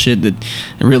of bullshit that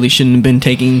I really shouldn't have been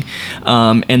taking,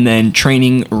 and then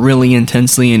training really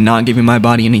intensely and not giving my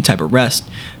body any type of rest,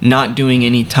 not doing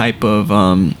any type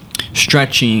of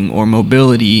stretching or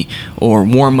mobility or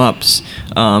warm-ups,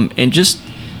 and just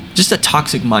a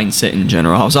toxic mindset in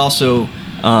general. I was also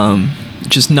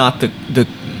just not the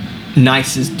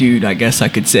nicest dude, I guess I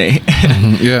could say.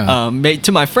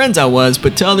 To my friends I was,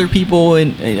 but to other people,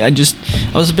 and I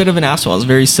was a bit of an asshole. I was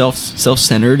very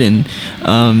self-centered and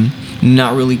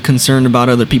not really concerned about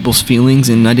other people's feelings,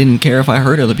 and I didn't care if I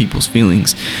hurt other people's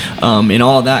feelings, and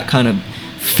all that kind of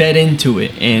fed into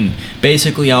it. And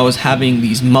basically I was having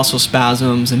these muscle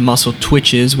spasms and muscle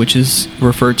twitches, which is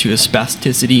referred to as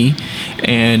spasticity,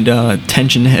 and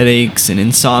tension headaches and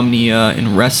insomnia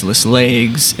and restless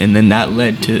legs, and then that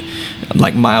led to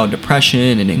like mild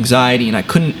depression and anxiety, and I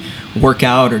couldn't work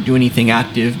out or do anything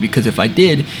active because if I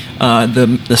did,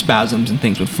 the spasms and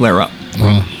things would flare up.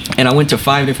 Wow. And I went to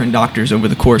 5 different doctors over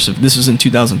the course of, this was in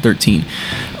 2013.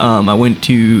 I went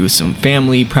to some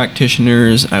family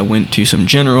practitioners, I went to some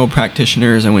general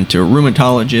practitioners, I went to a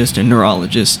rheumatologist and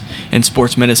neurologist and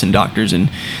sports medicine doctors, and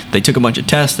they took a bunch of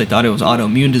tests. They thought it was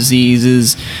autoimmune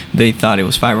diseases, they thought it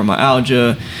was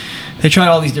fibromyalgia. They tried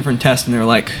all these different tests, and they're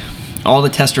like, all the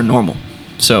tests are normal.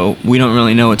 So we don't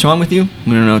really know what's wrong with you.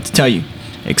 We don't know what to tell you,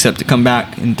 except to come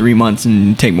back in 3 months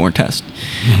and take more tests.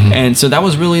 And so that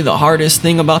was really the hardest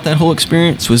thing about that whole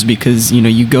experience, was because,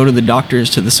 you go to the doctors,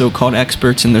 to the so-called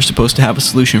experts, and they're supposed to have a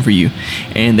solution for you,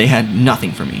 and they had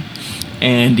nothing for me.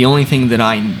 And the only thing that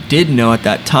I did know at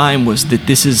that time was that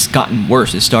this has gotten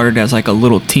worse. It started as like a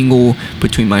little tingle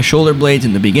between my shoulder blades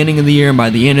in the beginning of the year, and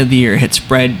by the end of the year, it had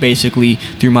spread basically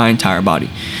through my entire body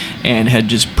and had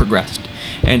just progressed.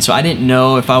 And so I didn't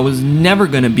know if I was never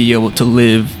going to be able to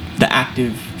live the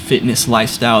active fitness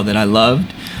lifestyle that I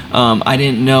loved. I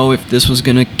didn't know if this was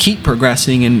going to keep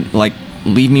progressing and like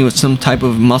leave me with some type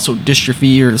of muscle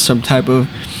dystrophy or some type of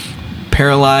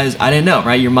paralyzed. I didn't know,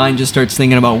 right? Your mind just starts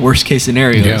thinking about worst case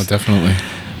scenarios. Yeah, definitely.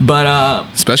 But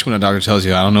especially when a doctor tells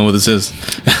you, I don't know what this is.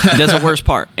 That's the worst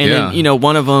part. And then,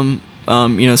 one of them,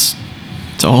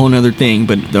 it's a whole nother thing,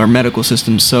 but our medical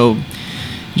system's so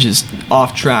just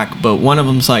off track. But one of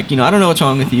them's like, I don't know what's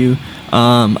wrong with you.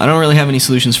 I don't really have any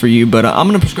solutions for you, but I'm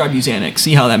going to prescribe you Xanax.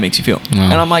 See how that makes you feel.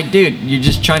 And I'm like, dude, you're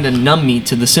just trying to numb me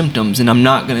to the symptoms, and I'm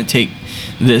not going to take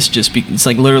this it's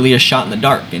like literally a shot in the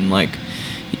dark. And like,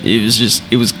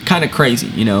 it was kind of crazy,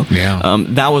 Yeah.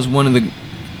 That was one of the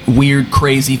weird,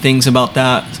 crazy things about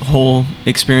that whole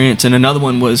experience. And another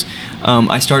one was,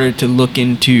 I started to look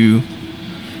into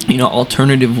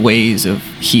alternative ways of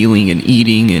healing and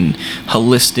eating and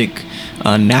holistic,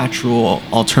 natural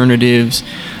alternatives,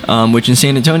 which in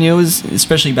San Antonio is,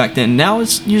 especially back then. Now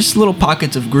it's just little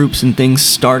pockets of groups and things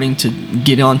starting to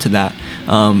get onto that.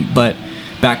 But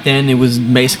back then it was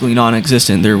basically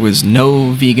non-existent. There was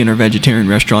no vegan or vegetarian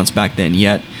restaurants back then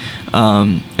yet.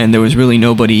 And there was really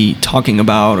nobody talking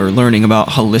about or learning about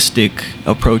holistic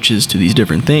approaches to these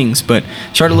different things. But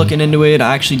started looking into it.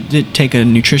 I actually did take a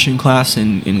nutrition class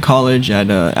in college at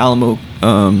Alamo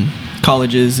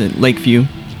colleges at Lakeview.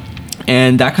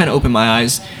 And that kind of opened my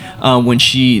eyes when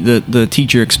the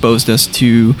teacher exposed us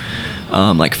to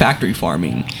like factory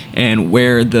farming and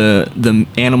where the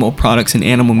animal products and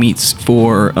animal meats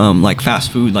for like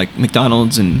fast food like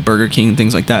McDonald's and Burger King and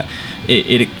things like that.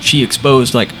 She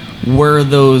exposed like where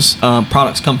those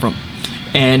products come from.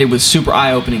 And it was super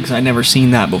eye-opening because I'd never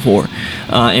seen that before.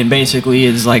 And basically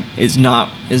it's not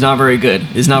very good.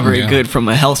 It's not very good from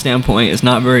a health standpoint. It's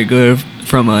not very good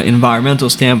from an environmental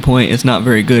standpoint. It's not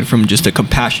very good from just a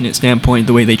compassionate standpoint,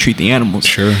 the way they treat the animals.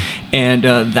 Sure. And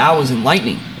that was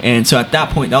enlightening. And so at that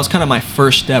point, that was kind of my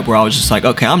first step where I was just like,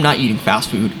 okay, I'm not eating fast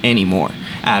food anymore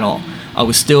at all. I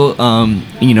was still,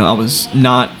 I was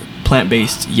not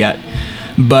plant-based yet.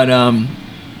 But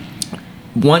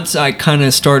once I kind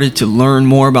of started to learn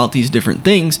more about these different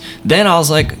things, then I was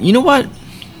like, you know what?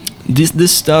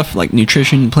 This stuff like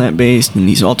nutrition, plant-based, and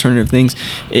these alternative things,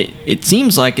 it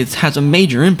seems like it has a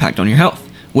major impact on your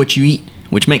health, what you eat,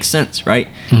 which makes sense, right?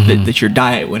 That your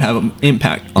diet would have an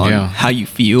impact on how you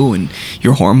feel and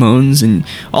your hormones and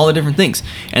all the different things.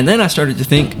 And then I started to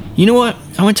think, you know what?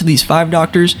 I went to these 5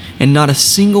 doctors and not a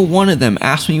single one of them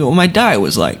asked me what my diet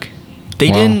was like.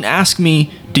 They didn't ask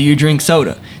me, do you drink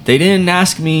soda? They didn't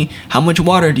ask me, how much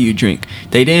water do you drink?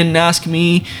 They didn't ask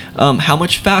me how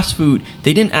much fast food.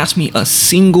 They didn't ask me a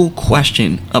single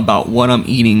question about what I'm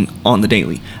eating on the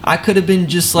daily. I could have been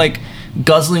just like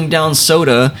guzzling down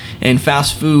soda and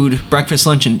fast food, breakfast,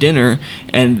 lunch, and dinner,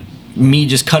 and me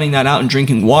just cutting that out and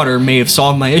drinking water may have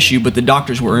solved my issue, but the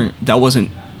doctors that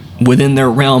wasn't within their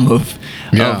realm of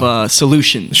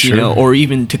solutions, or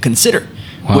even to consider.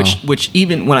 Wow. Which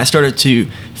even when I started to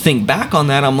think back on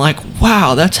that, I'm like,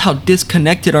 wow, that's how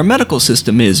disconnected our medical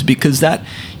system is, because that,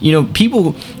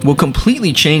 people will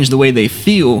completely change the way they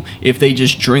feel if they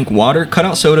just drink water, cut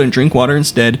out soda and drink water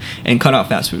instead, and cut out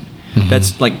fast food.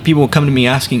 That's like people come to me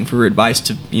asking for advice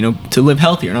to live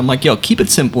healthier, and I'm like, yo, keep it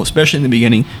simple, especially in the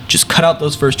beginning. Just cut out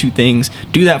those first 2 things,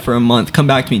 do that for a month, come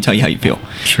back to me and tell you how you feel.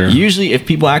 Sure. Usually if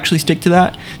people actually stick to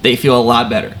that, they feel a lot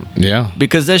better. Yeah.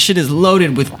 Because that shit is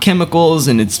loaded with chemicals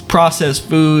and it's processed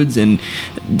foods, and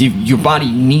your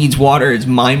body needs water. It's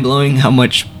mind-blowing how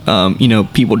much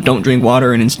people don't drink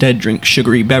water and instead drink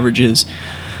sugary beverages.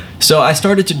 So I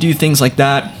started to do things like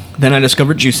that. Then I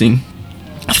discovered juicing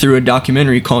through a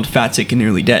documentary called Fat, Sick, and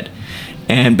Nearly Dead.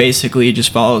 And basically it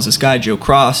just follows this guy, Joe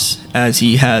Cross, as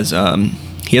he has an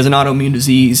autoimmune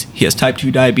disease, he has type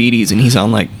 2 diabetes, and he's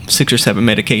on like 6 or 7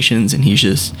 medications, and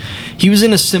he was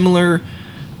in a similar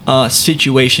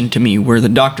situation to me where the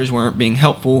doctors weren't being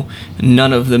helpful.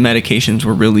 None of the medications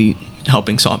were really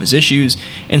helping solve his issues,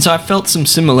 and so I felt some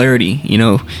similarity.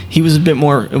 He was a bit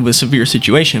more of a severe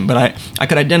situation, but I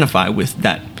could identify with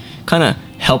that kind of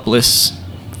helpless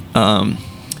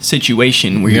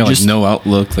situation where you're just like no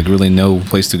outlook, like really no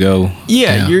place to go.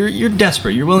 Yeah. You're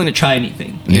desperate. You're willing to try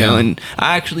anything. You know. And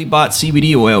I actually bought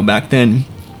CBD oil back then.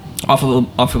 Off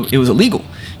of it was illegal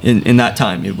in that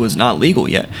time. It was not legal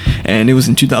yet, and it was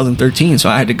in 2013. So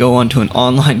I had to go onto an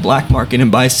online black market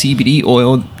and buy CBD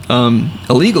oil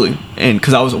illegally, and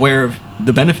because I was aware of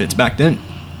the benefits back then,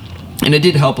 and it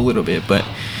did help a little bit, but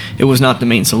it was not the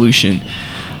main solution.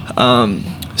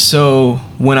 So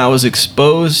when I was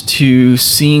exposed to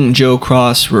seeing Joe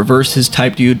Cross reverse his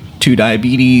type 2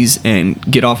 diabetes and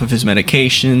get off of his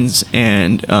medications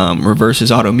and reverse his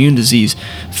autoimmune disease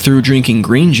through drinking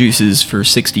green juices for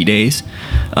 60 days,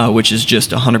 which is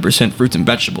just 100% fruits and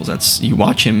vegetables. You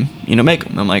watch him, make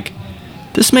them. I'm like,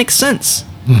 this makes sense.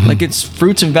 Like, it's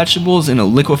fruits and vegetables in a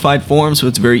liquefied form, so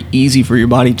it's very easy for your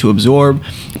body to absorb.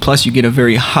 Plus, you get a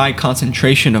very high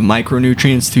concentration of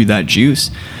micronutrients through that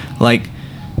juice. Like,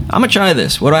 I'm gonna try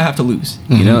this. What do I have to lose?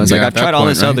 It's like I've tried all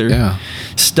this other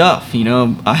stuff.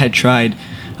 I had tried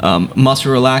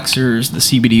muscle relaxers, the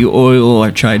CBD oil.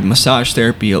 I tried massage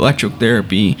therapy,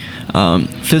 electrotherapy,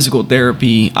 physical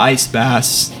therapy, ice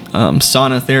baths,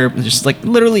 sauna therapy, just like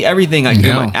literally everything I could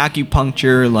do. Like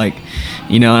acupuncture,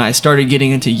 and I started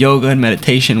getting into yoga and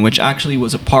meditation, which actually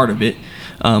was a part of it,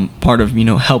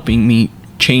 helping me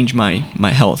change my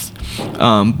health.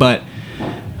 But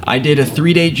I did a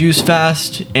 3-day juice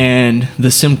fast, and the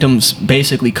symptoms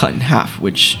basically cut in half,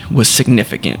 which was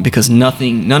significant because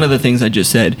none of the things I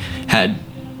just said had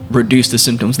reduced the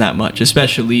symptoms that much,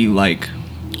 especially like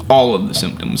all of the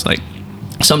symptoms. Like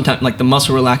sometimes like the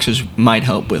muscle relaxers might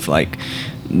help with like,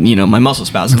 you know, my muscle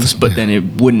spasms, but then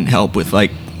it wouldn't help with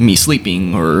like me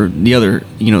sleeping or the other,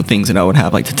 you know, things that I would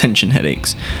have, like the tension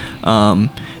headaches. And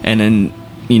then,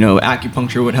 you know,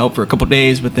 acupuncture would help for a couple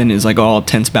days, but then it's like all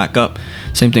tense back up.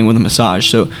 Same thing with a massage.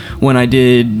 So when I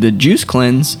did the juice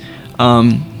cleanse,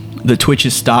 the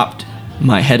twitches stopped,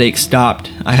 my headache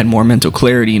stopped, I had more mental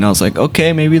clarity, and I was like,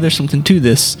 okay, maybe there's something to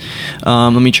this.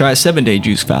 Let me try a 7-day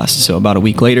juice fast. So about a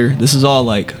week later, this is all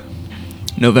like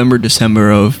November,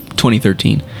 December of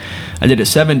 2013. I did a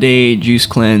 7-day juice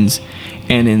cleanse,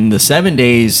 and in the 7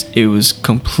 days, it was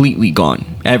completely gone.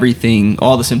 Everything,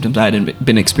 all the symptoms I had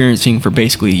been experiencing for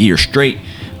basically a year straight,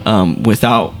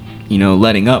 without, you know,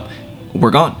 letting up,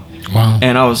 were gone. Wow.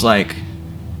 And I was like,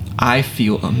 I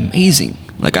feel amazing.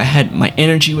 Like my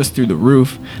energy was through the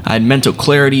roof. I had mental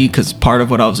clarity because part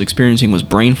of what I was experiencing was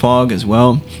brain fog as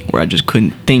well, where I just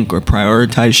couldn't think or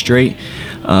prioritize straight.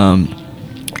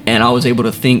 And I was able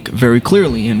to think very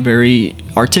clearly and very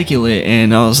articulate,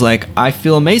 and I was like, I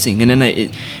feel amazing. And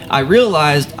then I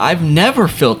realized I've never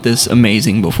felt this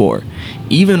amazing before,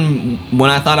 even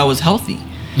when I thought I was healthy,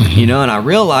 you know. And I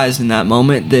realized in that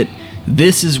moment that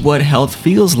this is what health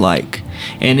feels like.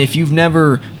 And if you've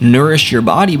never nourished your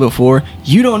body before,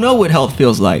 you don't know what health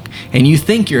feels like. And you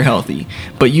think you're healthy,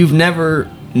 but you've never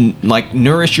like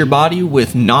nourished your body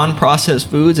with non-processed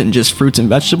foods and just fruits and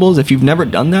vegetables. If you've never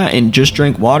done that and just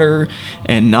drank water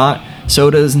and not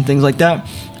sodas and things like that,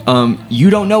 you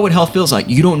don't know what health feels like.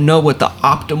 You don't know what the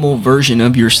optimal version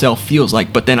of yourself feels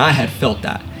like. But then I had felt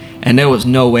that, and there was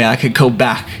no way I could go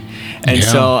back. And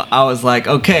so I was like,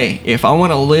 okay, if I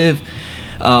want to live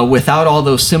without all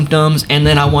those symptoms, and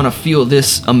then I want to feel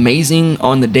this amazing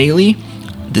on the daily,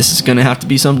 this is going to have to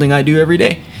be something I do every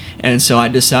day. And so I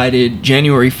decided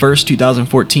January 1st,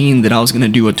 2014, that I was going to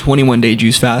do a 21-day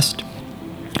juice fast.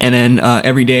 And then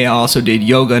every day I also did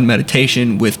yoga and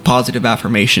meditation with positive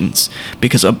affirmations,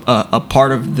 because a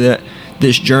part of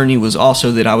this journey was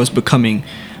also that I was becoming,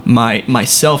 my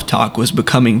self-talk was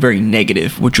becoming very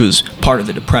negative, which was part of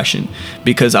the depression,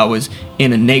 because I was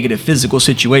in a negative physical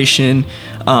situation.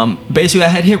 Basically, I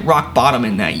had hit rock bottom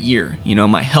in that year. You know,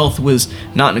 my health was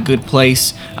not in a good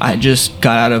place. I just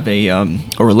got out of a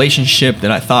relationship that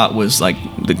I thought was like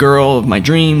the girl of my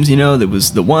dreams, you know, that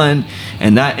was the one,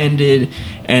 and that ended.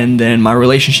 And then my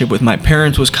relationship with my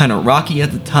parents was kind of rocky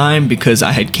at the time, because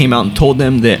I had came out and told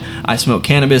them that I smoke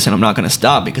cannabis and I'm not going to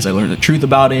stop because I learned the truth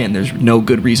about it, and there's no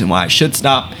good reason why I should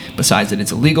stop besides that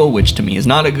it's illegal, which to me is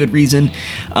not a good reason.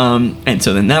 And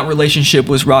so then that relationship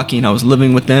was rocky, and I was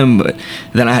living with them, but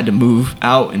then I had to move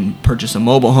out and purchase a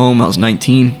mobile home. I was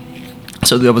 19.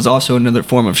 So there was also another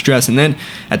form of stress. And then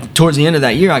towards the end of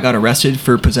that year, I got arrested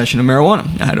for possession of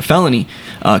marijuana. I had a felony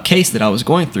case that I was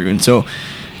going through. And so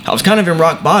I was kind of in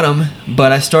rock bottom,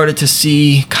 but I started to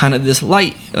see kind of this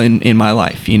light in my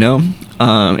life, you know?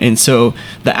 And so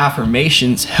the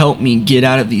affirmations helped me get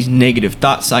out of these negative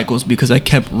thought cycles, because I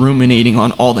kept ruminating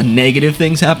on all the negative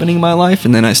things happening in my life.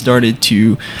 And then I started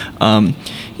to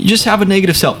just have a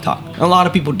negative self-talk. A lot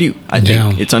of people do. I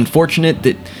think it's unfortunate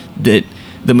that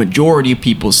the majority of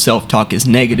people's self-talk is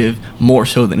negative more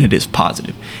so than it is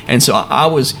positive. And so I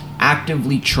was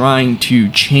actively trying to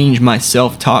change my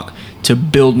self-talk to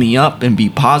build me up and be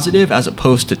positive, as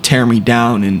opposed to tear me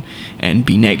down and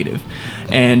be negative.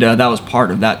 And that was part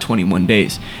of that 21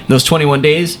 days. Those 21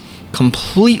 days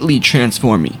completely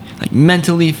transformed me. Like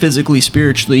mentally, physically,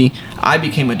 spiritually, I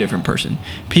became a different person.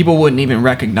 People wouldn't even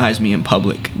recognize me in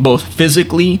public, both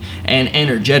physically and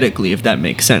energetically, if that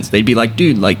makes sense. They'd be like,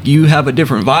 dude, like you have a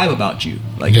different vibe about you.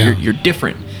 Like you're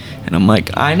different. And I'm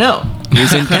like, I know.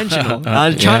 It's intentional.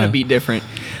 I'm trying to be different.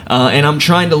 And I'm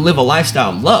trying to live a lifestyle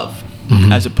of love,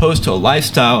 as opposed to a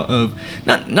lifestyle of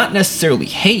not necessarily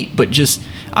hate, but just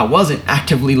I wasn't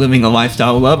actively living a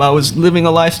lifestyle of love. I was living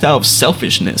a lifestyle of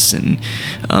selfishness. And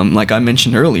like I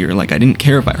mentioned earlier, like I didn't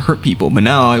care if I hurt people, but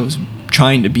now I was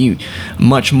trying to be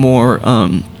much more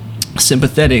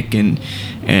sympathetic and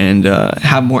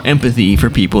have more empathy for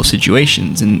people's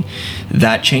situations. And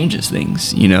that changes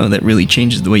things, you know, that really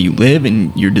changes the way you live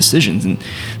and your decisions. And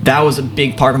that was a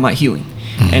big part of my healing.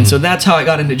 And so that's how I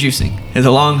got into juicing. It's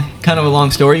kind of a long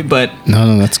story, but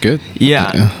no, that's good.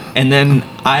 Yeah. And then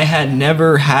I had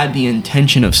never had the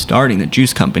intention of starting the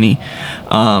juice company.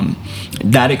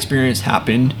 That experience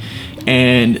happened,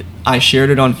 and I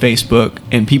shared it on Facebook,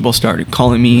 and people started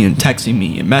calling me and texting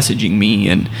me and messaging me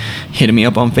and hitting me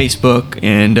up on Facebook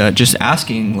and just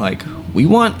asking like, we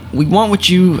want what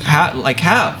you have,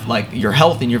 like your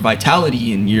health and your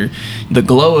vitality and the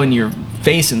glow in your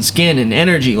face and skin and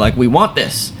energy. Like, we want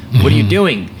this. What are you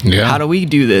doing? Yeah. How do we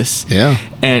do this? Yeah.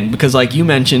 And because, like you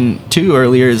mentioned too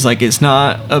earlier, is like, it's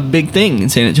not a big thing in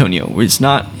San Antonio. It's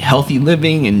not healthy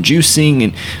living and juicing.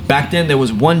 And back then there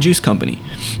was one juice company,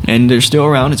 and they're still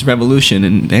around. It's Revolution,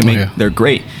 and they're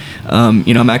great.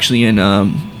 I'm actually in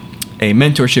a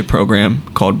mentorship program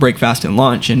called Break Fast and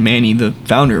Launch, and Manny, the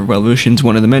founder of Revolution, is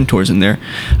one of the mentors in there.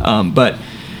 But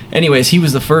anyways, he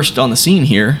was the first on the scene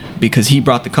here because he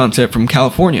brought the concept from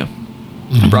California.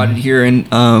 Brought it here, and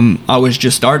I was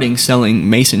just starting selling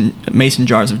mason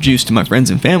jars of juice to my friends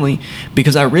and family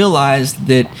because I realized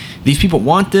that these people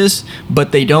want this,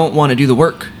 but they don't want to do the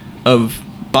work of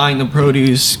buying the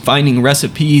produce, finding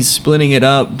recipes, splitting it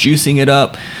up, juicing it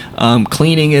up,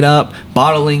 cleaning it up,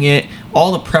 bottling it,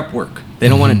 all the prep work. They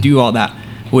don't want to do all that,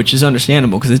 which is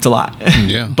understandable because it's a lot.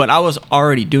 Yeah. But I was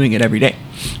already doing it every day.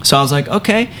 So I was like,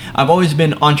 okay, I've always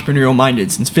been entrepreneurial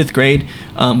minded since 5th grade.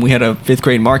 We had a 5th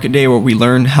grade market day where we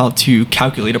learned how to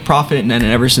calculate a profit. And then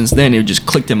ever since then, it just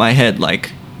clicked in my head,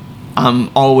 like, I'm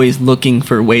always looking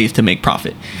for ways to make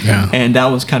profit. Yeah. And that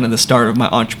was kind of the start of my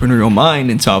entrepreneurial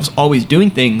mind. And so I was always doing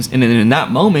things. And then in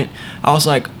that moment, I was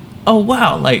like, oh,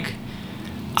 wow, like,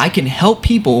 I can help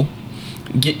people,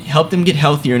 help them get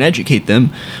healthier and educate them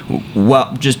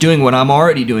while just doing what I'm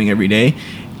already doing every day.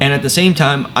 And at the same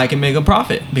time, I can make a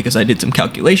profit because I did some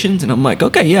calculations, and I'm like,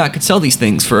 okay, yeah, I could sell these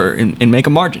things and make a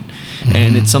margin.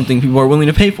 And it's something people are willing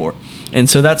to pay for. And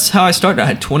so that's how I started. I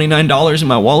had $29 in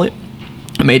my wallet.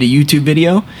 I made a YouTube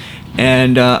video,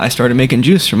 and I started making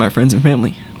juice for my friends and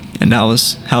family. And that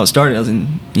was how it started. I was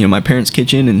in my parents'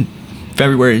 kitchen in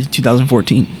February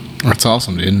 2014. That's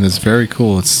awesome, dude. And it's very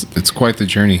cool. It's quite the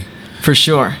journey. For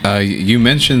sure. You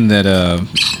mentioned that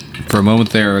for a moment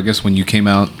there, I guess when you came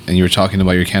out and you were talking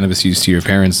about your cannabis use to your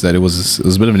parents, that it was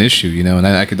a bit of an issue, and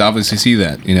I could obviously see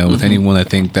that, with anyone. I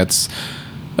think that's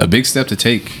a big step to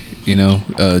take,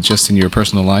 just in your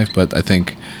personal life. But I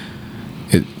think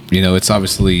it's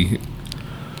obviously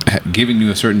giving you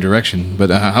a certain direction.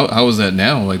 But how is that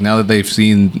now? Like, now that they've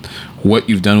seen what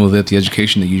you've done with it, the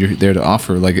education that you're there to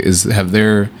offer, like, have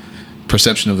their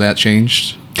perception of that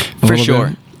changed? For sure.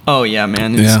 Bit? Oh yeah,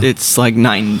 man. It's like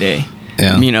night and day.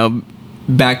 Yeah.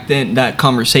 Back then, that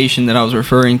conversation that I was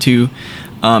referring to,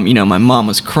 my mom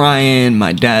was crying.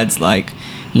 My dad's like,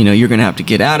 you're going to have to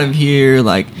get out of here.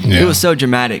 Like, It was so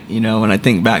dramatic, when I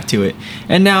think back to it.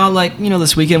 And now, like,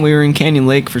 this weekend we were in Canyon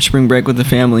Lake for spring break with the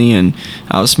family, and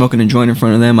I was smoking a joint in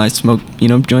front of them. I smoked,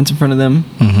 joints in front of them,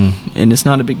 and it's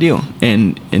not a big deal.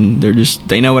 And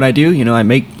they know what I do. I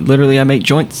make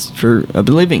joints for a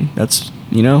living. That's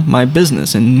my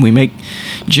business, and we make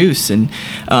juice. And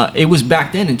it was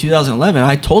back then in 2011,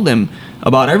 I told them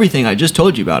about everything I just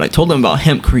told you about. I told them about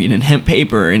Hempcrete and hemp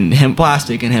paper and hemp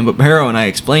plastic and hemp apparel, and I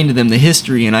explained to them the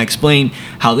history, and I explained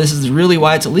how this is really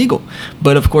why it's illegal.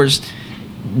 But of course,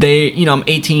 I'm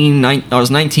 18, I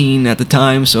was 19 at the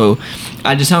time, so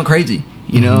I just sound crazy.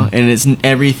 And it's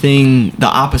everything the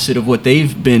opposite of what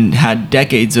they've had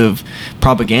decades of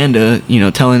propaganda,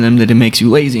 telling them that it makes you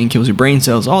lazy and kills your brain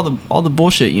cells, all the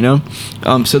bullshit,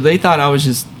 so they thought I was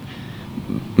just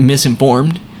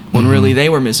misinformed when really they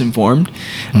were misinformed,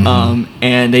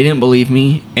 and they didn't believe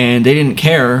me, and they didn't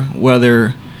care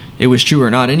whether it was true or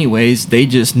not anyways. They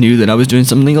just knew that I was doing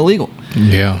something illegal.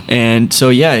 Yeah. And so,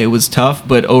 yeah, it was tough,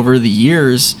 but over the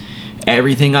years,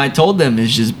 everything I told them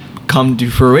is just come to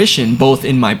fruition, both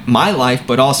in my life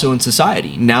but also in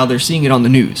society. Now they're seeing it on the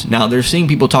news. Now they're seeing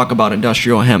people talk about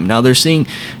industrial hemp. Now they're seeing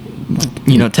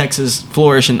Texas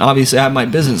flourish, and obviously I have my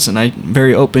business, and I'm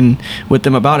very open with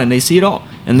them about it, and they see it all,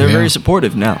 and they're very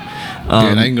supportive now.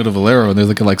 And I can go to Valero, and they're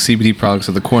looking like CBD products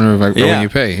at the corner of when you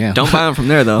pay. Yeah. Don't buy them from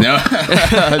there, though.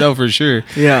 No, for sure.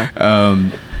 Yeah.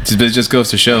 It just goes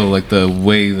to show, like, the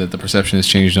way that the perception has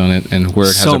changed on it and where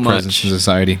it has a presence in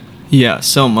society. Yeah,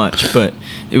 so much. But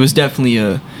it was definitely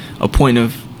a point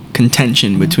of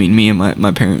contention between me and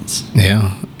my parents.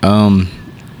 Yeah.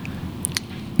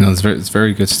 It's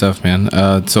very good stuff, man.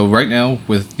 So right now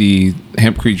with the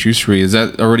Hempcrete juicery, is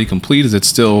that already complete? Is it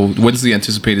still? What's the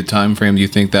anticipated time frame? Do you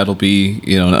think that'll be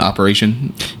in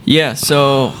operation? Yeah.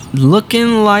 So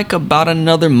looking like about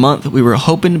another month. We were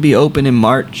hoping to be open in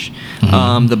March.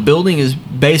 The building is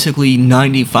basically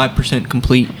 95%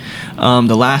 complete.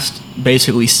 The last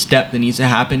basically step that needs to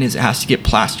happen is it has to get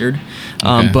plastered.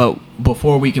 But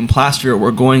before we can plaster it, we're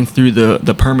going through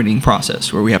the permitting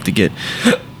process where we have to get.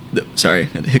 Sorry, I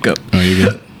had a hiccup. Oh, you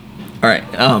good? All right.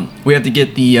 We have to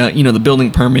get the the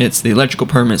building permits, the electrical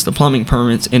permits, the plumbing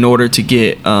permits in order to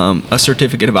get a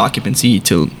certificate of occupancy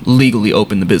to legally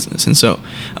open the business. And so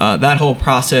that whole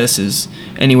process is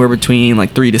anywhere between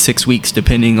like 3 to 6 weeks,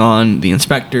 depending on the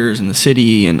inspectors and the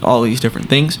city and all these different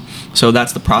things. So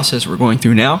that's the process we're going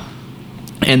through now.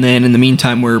 And then in the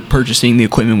meantime, we're purchasing the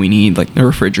equipment we need, like the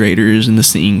refrigerators and the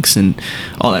sinks and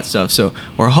all that stuff. So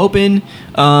we're hoping,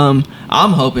 I'm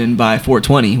hoping by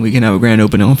 420 we can have a grand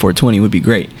opening on 420 would be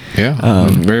great. Yeah,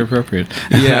 very appropriate.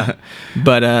 Yeah,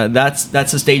 but that's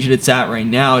the stage that it's at right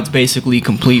now. It's basically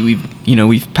complete.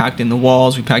 We've packed in the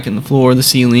walls, we packed in the floor, the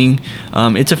ceiling.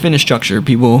 It's a finished structure.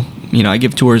 People, I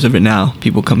give tours of it now.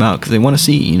 People come out because they want to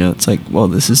see. It's like, well,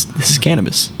 this is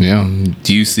cannabis. Yeah.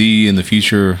 Do you see in the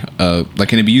future,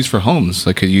 can it be used for homes?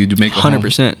 Like, could you make a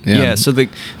 100%. Yeah. So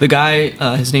the guy,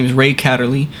 his name is Ray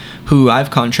Catterley, who I've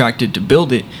contracted to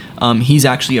build it. He's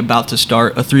actually about to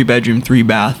start a 3-bedroom,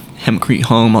 3-bath Hempcrete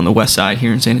home on the west side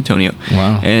here in San Antonio.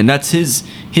 Wow. And that's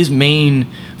his main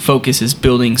focus is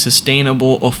building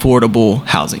sustainable, affordable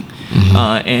housing.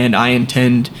 Mm-hmm. And I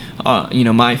intend,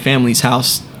 my family's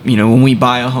house. When we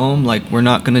buy a home, like, we're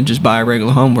not going to just buy a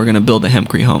regular home. We're going to build a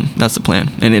Hempcrete home. That's the plan.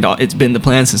 And it's been the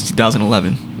plan since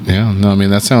 2011. Yeah, no, I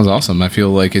mean, that sounds awesome. I feel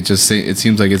like it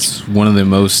seems like it's one of the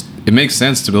most, it makes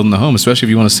sense to build in the home, especially if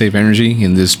you want to save energy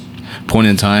in this point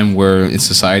in time where in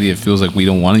society it feels like we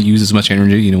don't want to use as much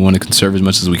energy. You don't want to conserve as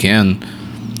much as we can.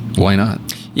 Why not?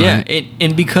 Yeah, right?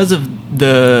 And because of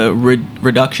the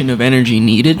reduction of energy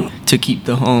needed to keep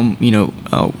the home,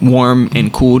 warm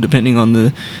and cool, depending on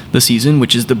the season,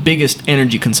 which is the biggest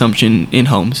energy consumption in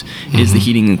homes, is the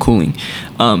heating and cooling.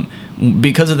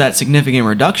 Because of that significant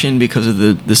reduction, because of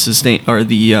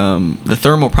the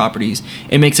thermal properties,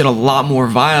 it makes it a lot more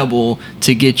viable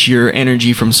to get your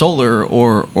energy from solar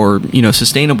or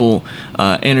sustainable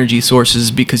energy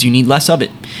sources, because you need less of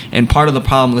it. And part of the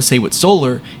problem, let's say with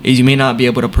solar, is you may not be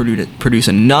able to produce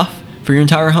enough for your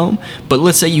entire home. But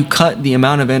let's say you cut the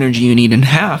amount of energy you need in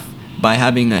half by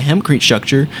having a Hempcrete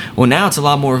structure. Well, now it's a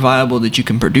lot more viable that you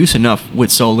can produce enough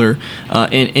with solar,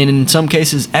 and in some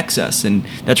cases excess. And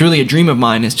that's really a dream of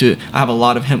mine, is I have a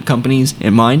lot of hemp companies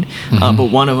in mind, but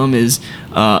one of them is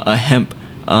a hemp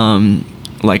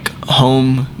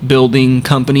home building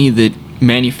company that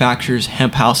manufactures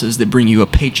hemp houses that bring you a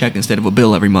paycheck instead of a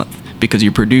bill every month, because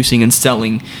you're producing and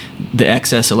selling the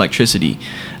excess electricity.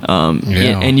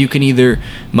 And you can either,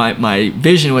 my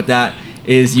vision with that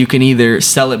is you can either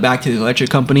sell it back to the electric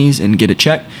companies and get a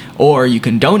check, or you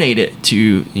can donate it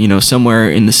to somewhere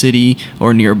in the city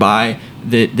or nearby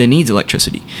that needs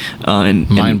electricity.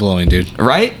 Mind blowing, dude.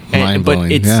 Right? Mind blowing.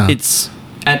 But it's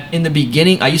in the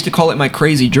beginning, I used to call it my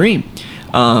crazy dream.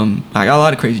 I got a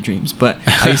lot of crazy dreams, but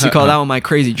I used to call that one my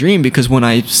crazy dream, because when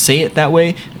I say it that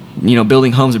way,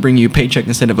 building homes that bring you a paycheck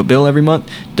instead of a bill every month,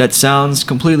 that sounds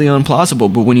completely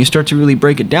implausible. But when you start to really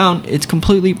break it down, it's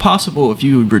completely possible. If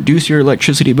you reduce your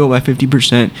electricity bill by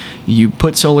 50%, you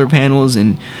put solar panels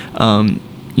and,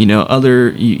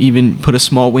 you even put a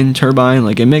small wind turbine,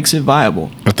 like, it makes it viable.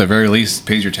 At the very least,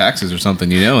 pays your taxes or something,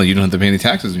 you don't have to pay any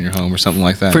taxes in your home or something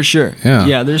like that. For sure. Yeah.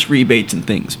 Yeah, there's rebates and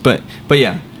things. But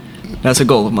yeah, that's a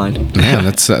goal of mine. Man,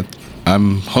 that's...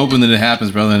 I'm hoping that it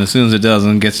happens, brother. And as soon as it does,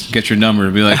 then get your number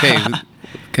and be like, hey,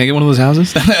 can I get one of those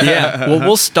houses? Yeah. Well,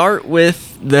 we'll start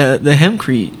with the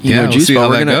Hempcrete, we'll juice see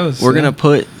bar. how that goes. We're gonna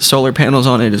put solar panels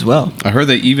on it as well. I heard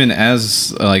that even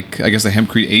as I guess the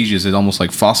Hempcrete ages, it almost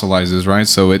fossilizes, right?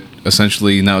 So it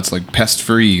essentially now it's pest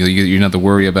free. You don't have to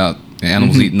worry about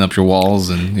animals eating up your walls,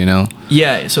 and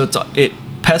Yeah. So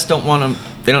pests don't want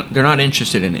them. They're not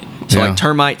interested in it. So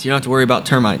termites, you don't have to worry about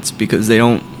termites, because they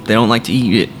don't like to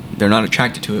eat it. They're not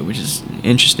attracted to it, which is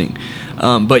interesting.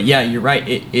 But yeah, you're right.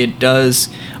 It does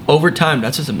over time.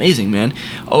 That's just amazing, man.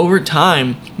 Over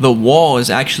time, the wall is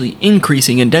actually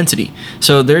increasing in density.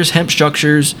 So there's hemp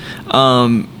structures,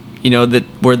 that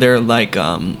where they're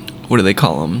what do they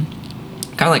call them?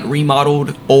 Kind of like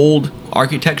remodeled old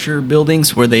architecture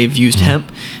buildings where they've used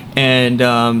hemp, and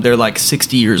they're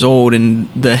 60 years old,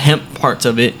 and the hemp parts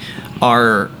of it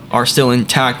are still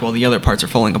intact while the other parts are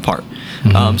falling apart.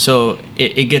 So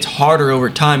it gets harder over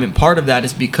time, and part of that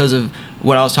is because of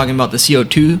what I was talking about, the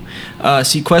CO2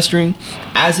 sequestering.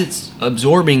 As it's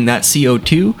absorbing that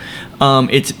CO2,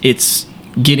 it's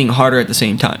getting harder at the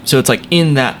same time. So it's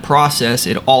in that process,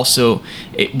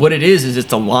 what it is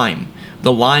it's a lime.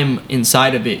 The lime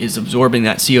inside of it is absorbing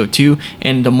that CO2,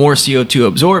 and the more CO2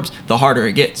 absorbs, the harder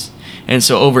it gets. And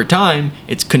so over time,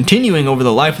 it's continuing over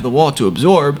the life of the wall to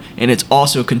absorb, and it's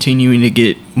also continuing to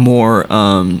get more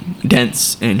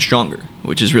dense and stronger.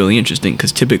 which is really interesting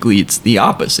because typically it's the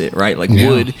opposite, right? Like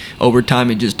wood, over time,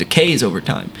 it just decays over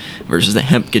time, versus the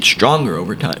hemp gets stronger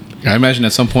over time. I imagine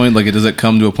at some point, like, does it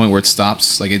come to a point where it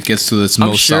stops? Like, it gets to this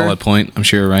most solid point, I'm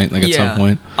sure, right? Like, at some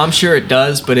point. I'm sure it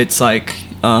does, but it's like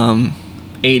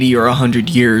 80 or 100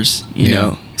 years, you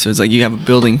know? So it's like you have a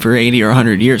building for 80 or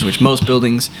 100 years, which most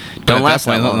buildings don't last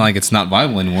that long. Like, it's not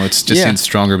viable anymore. It's just a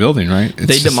stronger building, right?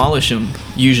 They demolish them,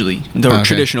 usually. The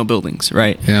traditional buildings,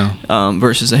 right? Yeah.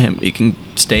 Versus a hemp. It can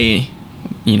stay,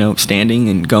 standing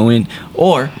and going.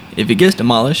 Or, if it gets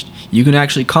demolished, you can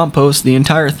actually compost the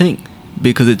entire thing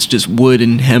because it's just wood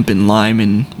and hemp and lime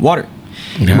and water.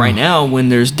 Yeah. And right now, when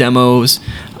there's demos,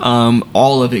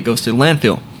 all of it goes to the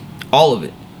landfill. All of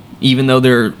it. Even though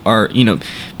there are,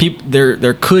 people,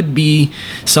 there could be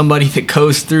somebody that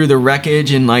goes through the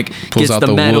wreckage and like pulls gets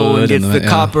the metal and gets the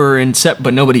copper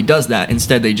but nobody does that.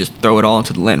 Instead, they just throw it all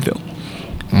into the landfill.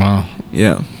 Wow.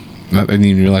 Yeah. I didn't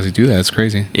even realize they do that. It's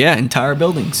crazy. Yeah, entire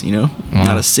buildings. Wow.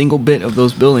 Not a single bit of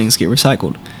those buildings get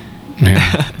recycled.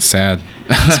 Man, sad.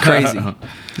 It's crazy.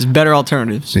 There's better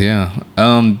alternatives. Yeah.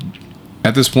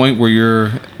 At this point where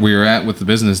you're at with the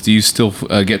business, do you still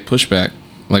get pushback?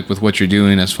 Like with what you're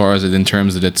doing, as far as it in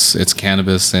terms that it's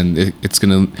cannabis and it's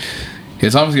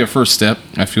obviously a first step.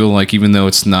 I feel like even though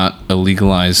it's not a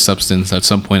legalized substance, at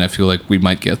some point I feel like we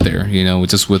might get there.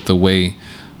 Just with the way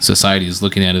society is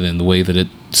looking at it and the way that it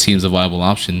seems a viable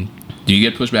option. Do you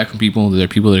get pushback from people? Are there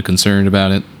people that are concerned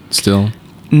about it still?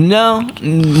 No,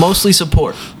 mostly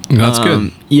support. That's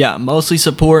good. Yeah, mostly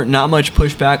support, not much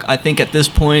pushback. I think at this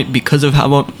point, because of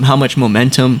how much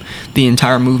momentum the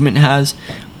entire movement has,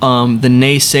 the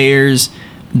naysayers,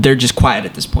 they're just quiet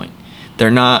at this point. They're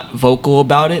not vocal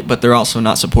about it, but they're also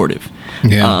not supportive.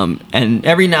 Yeah. And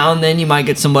every now and then you might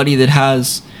get somebody that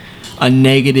has a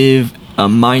negative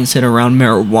mindset around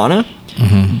marijuana.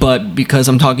 Mm-hmm. But because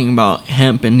I'm talking about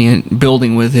hemp and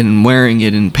building with it and wearing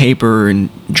it in paper and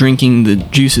drinking the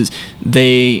juices,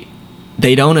 they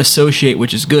don't associate,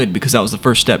 which is good because that was the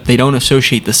first step. They don't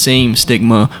associate the same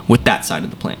stigma with that side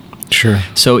of the plant. Sure.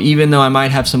 So even though I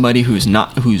might have somebody who's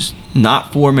not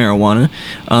for marijuana,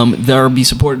 they'll be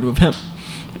supportive of hemp,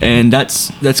 and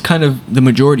that's kind of the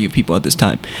majority of people at this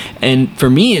time. And for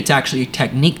me, it's actually a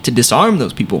technique to disarm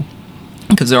those people,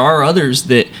 because there are others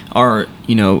that are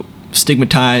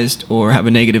stigmatized or have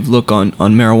a negative look on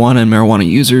marijuana and marijuana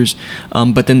users,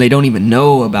 but then they don't even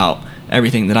know about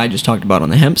everything that I just talked about on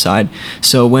the hemp side.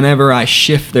 So whenever I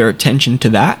shift their attention to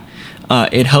that,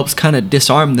 it helps kind of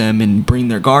disarm them and bring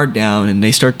their guard down, and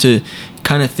they start to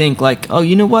kind of think like, oh,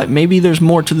 you know what? Maybe there's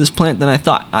more to this plant than I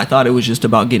thought. I thought it was just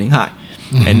about getting high.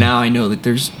 Mm-hmm. And now I know that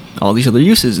there's all these other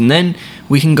uses. And then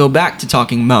we can go back to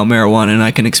talking about marijuana, and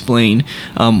I can explain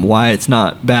why it's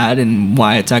not bad and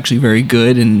why it's actually very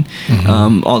good, and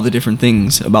all the different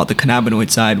things about the cannabinoid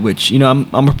side, which,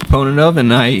 I'm a proponent of,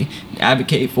 and I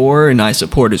advocate for, and I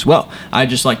support as well. I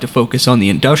just like to focus on the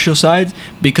industrial side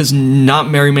because not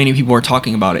very many people are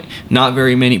talking about it. Not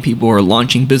very many people are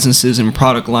launching businesses and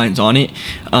product lines on it.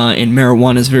 And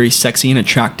marijuana is very sexy and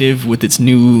attractive with its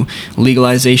new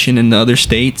legalization in the other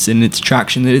states and its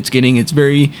traction that it's getting. It's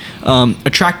very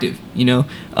attractive,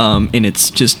 and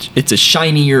it's a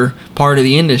shinier part of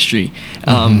the industry.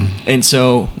 And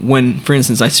so when, for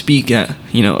instance, I speak at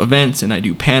events and I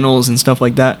do panels and stuff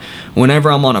like that,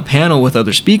 whenever I'm on a panel with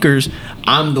other speakers,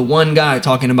 I'm the one guy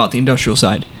talking about the industrial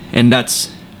side, and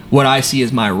that's what I see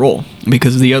as my role,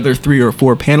 because the other 3 or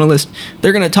 4 panelists,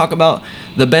 they're going to talk about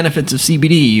the benefits of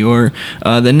CBD or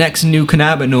the next new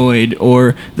cannabinoid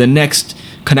or the next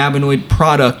cannabinoid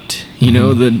product,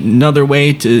 another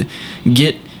way to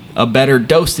get a better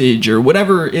dosage or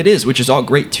whatever it is, which is all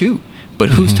great too. But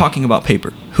who's talking about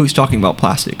paper? Who's talking about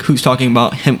plastic? Who's talking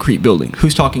about hempcrete building?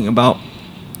 Who's talking about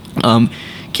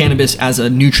cannabis as a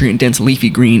nutrient-dense leafy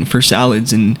green for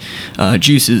salads and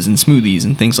juices and smoothies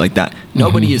and things like that?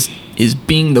 Nobody is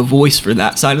being the voice for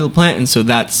that side of the plant, and so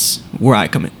that's where I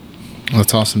come in.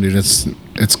 That's awesome, dude.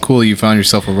 It's cool you found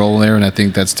yourself a role there, and I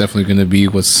think that's definitely going to be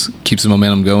what keeps the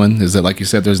momentum going, is that, like you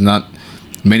said, there's not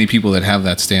many people that have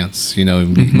that stance.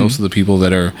 Most of the people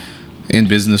that are in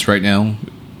business right now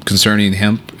concerning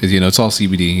hemp is, it's all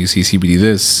CBD. You see CBD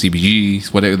this,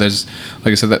 CBG, whatever. There's,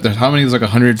 like I said, there's how many? There's like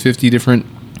 150 different.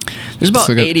 There's about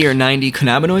 80 or 90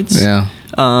 cannabinoids. Yeah.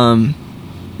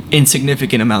 In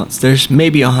significant amounts. There's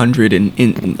maybe 100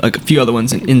 in like a few other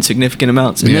ones in insignificant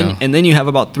amounts, and then you have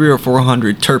about 300 or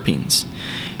 400 terpenes,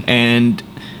 and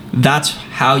that's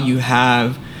how you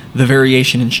have the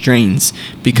variation in strains,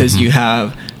 because you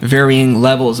have varying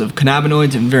levels of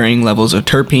cannabinoids and varying levels of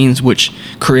terpenes, which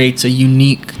creates a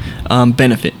unique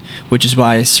benefit, which is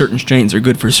why certain strains are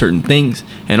good for certain things,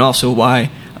 and also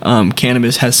why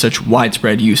cannabis has such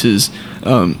widespread uses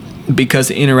because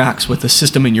it interacts with a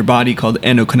system in your body called the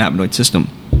endocannabinoid system.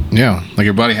 Yeah, like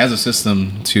your body has a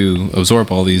system to absorb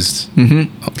all these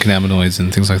cannabinoids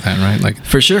and things like that, right? Like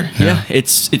for sure, yeah.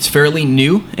 It's fairly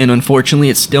new, and unfortunately,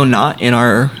 it's still not in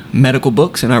our medical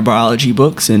books and our biology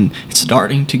books, and it's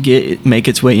starting to make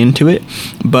its way into it.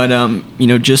 But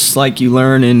just like you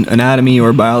learn in anatomy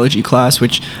or biology class,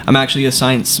 which I'm actually a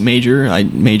science major. I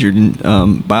majored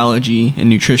in biology and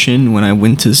nutrition when I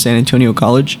went to San Antonio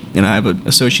College, and I have an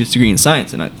associate's degree in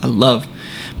science, and I love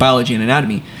biology and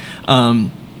anatomy.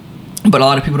 But a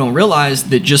lot of people don't realize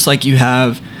that just like you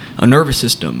have a nervous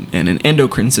system and an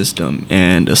endocrine system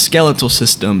and a skeletal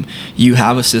system, you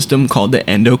have a system called the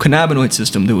endocannabinoid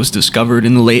system that was discovered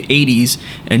in the late 80s,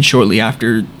 and shortly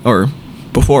after, or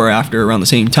before or after, around the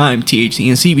same time, THC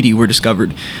and CBD were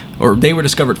discovered, or they were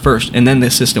discovered first, and then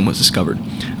this system was discovered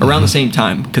around the same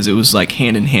time, because it was like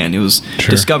hand in hand. It was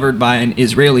discovered by an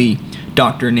Israeli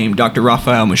doctor named Dr.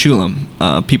 Raphael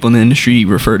Mechoulam. People in the industry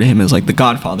refer to him as like the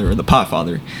godfather or the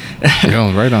potfather.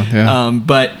 Yeah, right on. Yeah.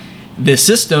 But this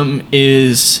system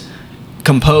is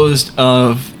composed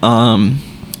of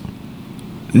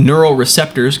neural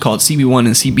receptors called CB1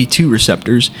 and CB2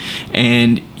 receptors,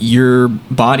 and your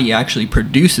body actually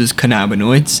produces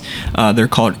cannabinoids. They're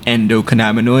called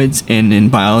endocannabinoids, and in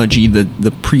biology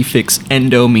the prefix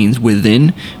endo means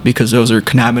within, because those are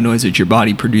cannabinoids that your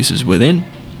body produces within.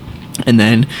 And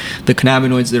then the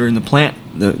cannabinoids that are in the plant,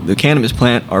 the cannabis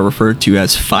plant, are referred to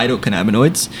as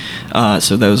phytocannabinoids.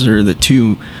 So those are the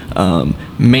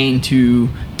main two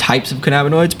types of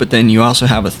cannabinoids. But then you also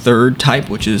have a third type,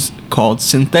 which is called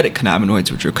synthetic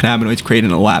cannabinoids, which are cannabinoids created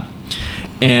in a lab.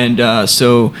 And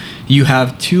so you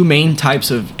have two main types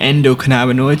of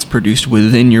endocannabinoids produced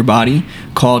within your body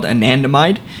called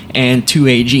anandamide and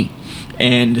 2-AG.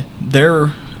 And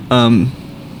their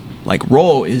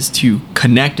role is to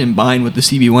connect and bind with the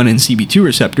CB1 and CB2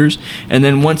 receptors, and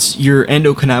then once your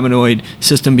endocannabinoid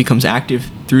system becomes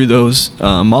active through those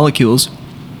molecules,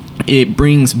 it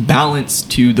brings balance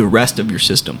to the rest of your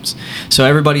systems. So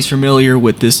everybody's familiar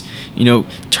with this,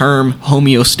 term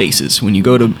homeostasis. When you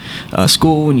go to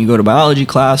school, when you go to biology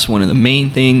class, one of the main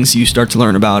things you start to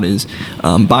learn about is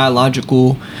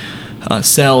biological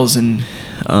cells and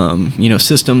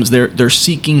systems. They're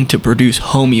seeking to produce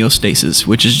homeostasis,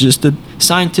 which is just a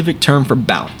scientific term for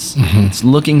balance. It's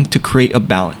looking to create a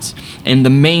balance, and the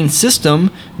main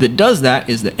system that does that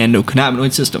is the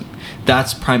endocannabinoid system.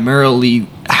 That's primarily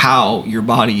how your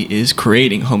body is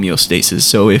creating homeostasis.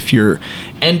 So if your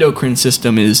endocrine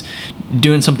system is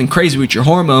doing something crazy with your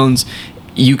hormones,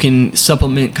 you can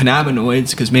supplement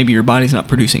cannabinoids because maybe your body's not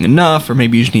producing enough, or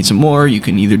maybe you just need some more. You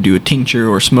can either do a tincture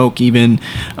or smoke even,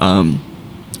 and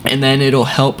then it'll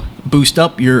help boost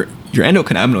up your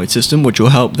endocannabinoid system, which will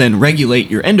help then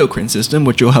regulate your endocrine system,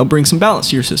 which will help bring some balance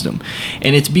to your system.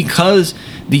 And it's because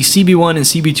the CB1 and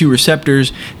CB2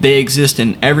 receptors, they exist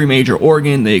in every major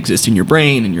organ. They exist in your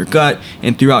brain, in your gut,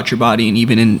 and throughout your body, and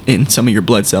even in some of your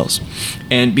blood cells.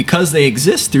 And because they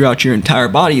exist throughout your entire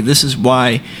body, this is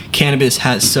why cannabis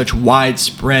has such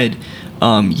widespread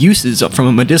uses from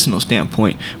a medicinal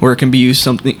standpoint, where it can be used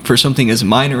for something as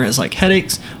minor as like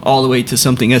headaches, all the way to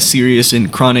something as serious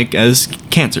and chronic as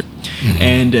cancer.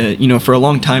 And for a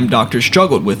long time, doctors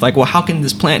struggled with how can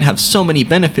this plant have so many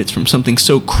benefits from something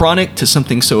so chronic to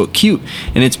something so acute?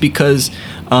 And it's because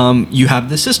you have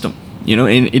the system.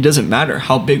 And it doesn't matter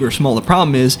how big or small the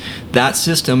problem is, that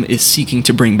system is seeking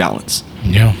to bring balance.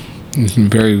 Yeah. It's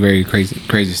very, very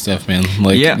crazy stuff, man.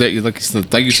 Like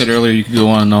you said earlier, you could go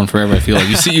on and on forever. I feel like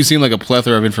you seem like a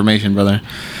plethora of information, brother.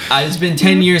 It's been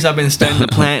 10 years I've been studying the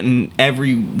plant, and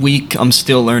every week I'm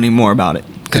still learning more about it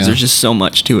because there's just so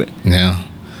much to it. Yeah.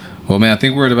 Well, man, I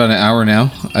think we're at about an hour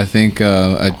now. I think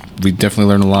we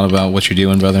definitely learned a lot about what you're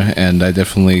doing, brother, and I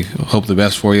definitely hope the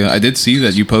best for you. I did see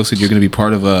that you posted you're going to be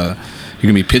part of you're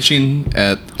going to be pitching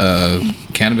at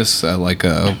cannabis,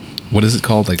 what is it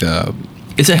called?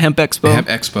 It's a Hemp Expo. Hemp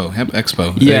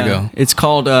Expo. Yeah, there you go. It's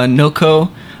called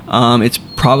NOCO. It's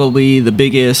probably the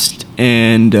biggest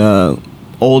and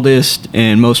oldest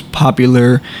and most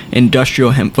popular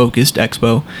industrial hemp-focused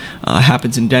expo.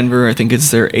 Happens in Denver. I think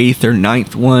it's their 8th or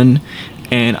 9th one.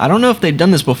 And I don't know if they've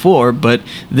done this before, but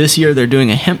this year they're doing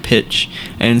a hemp pitch.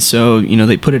 And so,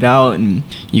 they put it out, and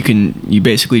you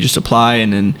basically just apply,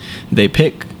 and then they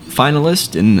pick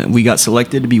finalist, and we got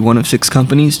selected to be one of 6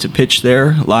 companies to pitch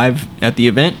there live at the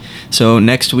event. So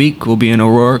next week we'll be in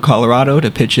Aurora, Colorado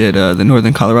to pitch at the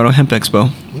Northern Colorado Hemp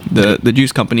Expo. the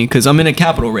juice company, because I'm in a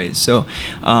capital raise. So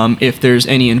if there's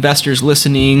any investors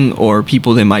listening or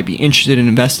people that might be interested in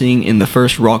investing in the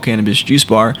first raw cannabis juice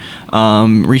bar,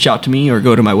 reach out to me or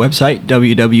go to my website,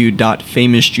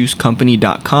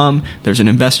 www.famousjuicecompany.com. There's an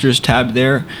investors tab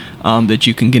there that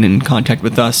you can get in contact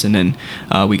with us, and then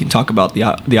we can talk about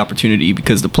the opportunity,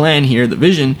 because the plan here, the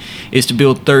vision, is to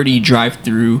build 30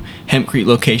 drive-through Hempcrete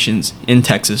locations in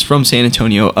Texas from San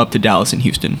Antonio up to Dallas and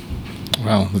Houston.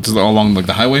 Wow, this is all along like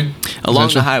the highway? Along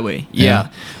the highway,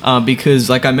 yeah. Because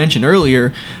like I mentioned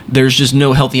earlier, there's just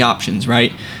no healthy options,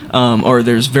 right? Or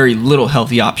there's very little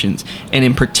healthy options. And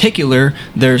in particular,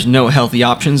 there's no healthy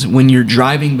options when you're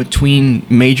driving between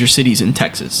major cities in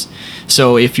Texas.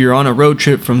 So if you're on a road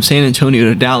trip from San Antonio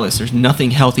to Dallas, there's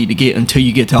nothing healthy to get until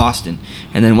you get to Austin.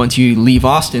 And then once you leave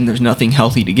Austin, there's nothing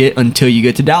healthy to get until you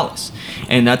get to Dallas.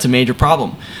 And that's a major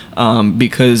problem.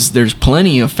 Because there's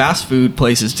plenty of fast food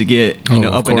places to get,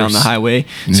 up and down the highway.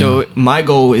 Yeah. So my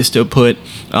goal is to put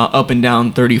up and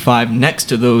down 35 next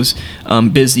to those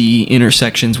busy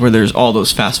intersections where there's all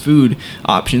those fast food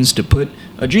options, to put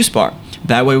a juice bar.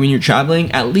 That way, when you're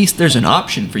traveling, at least there's an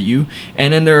option for you.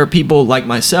 And then there are people like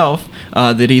myself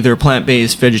that either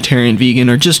plant-based, vegetarian, vegan,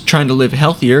 or just trying to live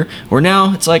healthier. Or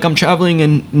now it's like I'm traveling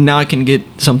and now I can get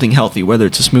something healthy, whether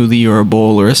it's a smoothie or a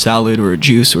bowl or a salad or a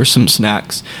juice or some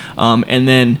snacks. And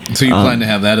then so you plan to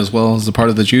have that as well as a part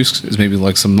of the juice? Is maybe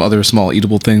like some other small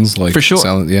eatable things like for sure.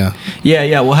 Salad? Yeah.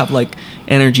 We'll have like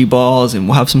energy balls, and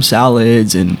we'll have some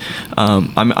salads, and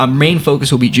our main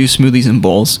focus will be juice, smoothies, and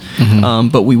bowls. Mm-hmm.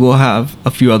 But we will have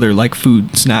a few other like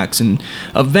food, snacks, and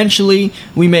eventually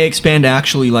we may expand to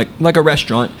actually like a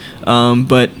restaurant,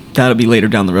 but that'll be later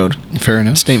down the road. Fair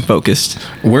enough. Staying focused.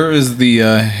 Where is the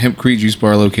Hempcrete juice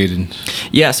bar located?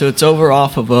 Yeah, so it's over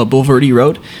off of Bulverde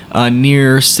Road,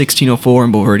 near 1604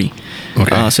 in Bulverde.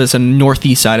 Okay. So it's on the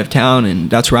northeast side of town, and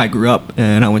that's where I grew up,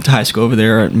 and I went to high school over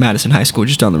there at Madison High School,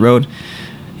 just down the road.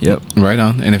 Yep. Right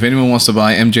on. And if anyone wants to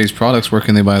buy Emjayze products, where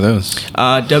can they buy those?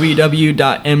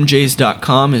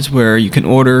 www.emjayze.com is where you can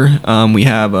order. We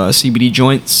have CBD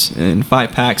joints in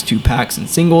 5-packs, 2-packs, and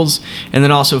singles. And then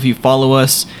also, if you follow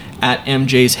us at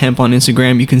Emjayze Hemp on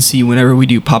Instagram, you can see whenever we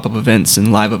do pop-up events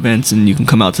and live events, and you can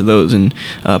come out to those and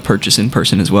purchase in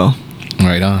person as well.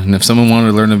 Right on. And if someone wanted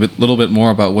to learn a little bit more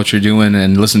about what you're doing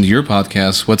and listen to your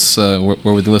podcast,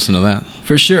 where would they listen to that?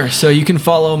 For sure. So you can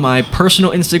follow my personal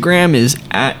Instagram is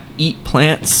at Eat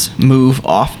Plants Move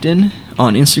Often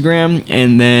on Instagram,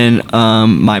 and then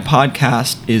my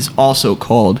podcast is also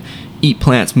called Eat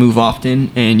Plants Move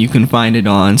Often, and you can find it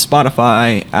on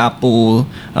Spotify, Apple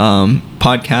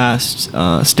Podcasts,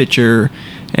 Stitcher,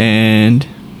 and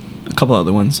a couple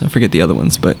other ones. I forget the other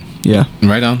ones, but yeah.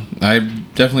 Right on. I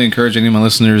definitely encourage any of my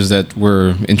listeners that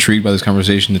were intrigued by this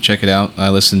conversation to check it out. I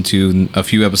listened to a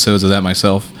few episodes of that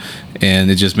myself, and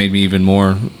it just made me even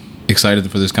more excited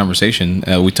for this conversation.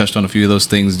 We touched on a few of those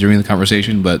things during the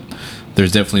conversation, but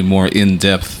there's definitely more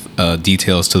in-depth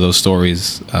details to those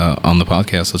stories on the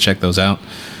podcast, so check those out.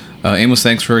 Amos,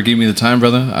 thanks for giving me the time,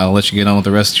 brother. I'll let you get on with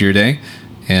the rest of your day,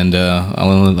 and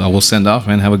I will send off,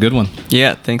 man. Have a good one.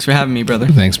 Yeah, thanks for having me, brother.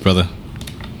 Thanks, brother.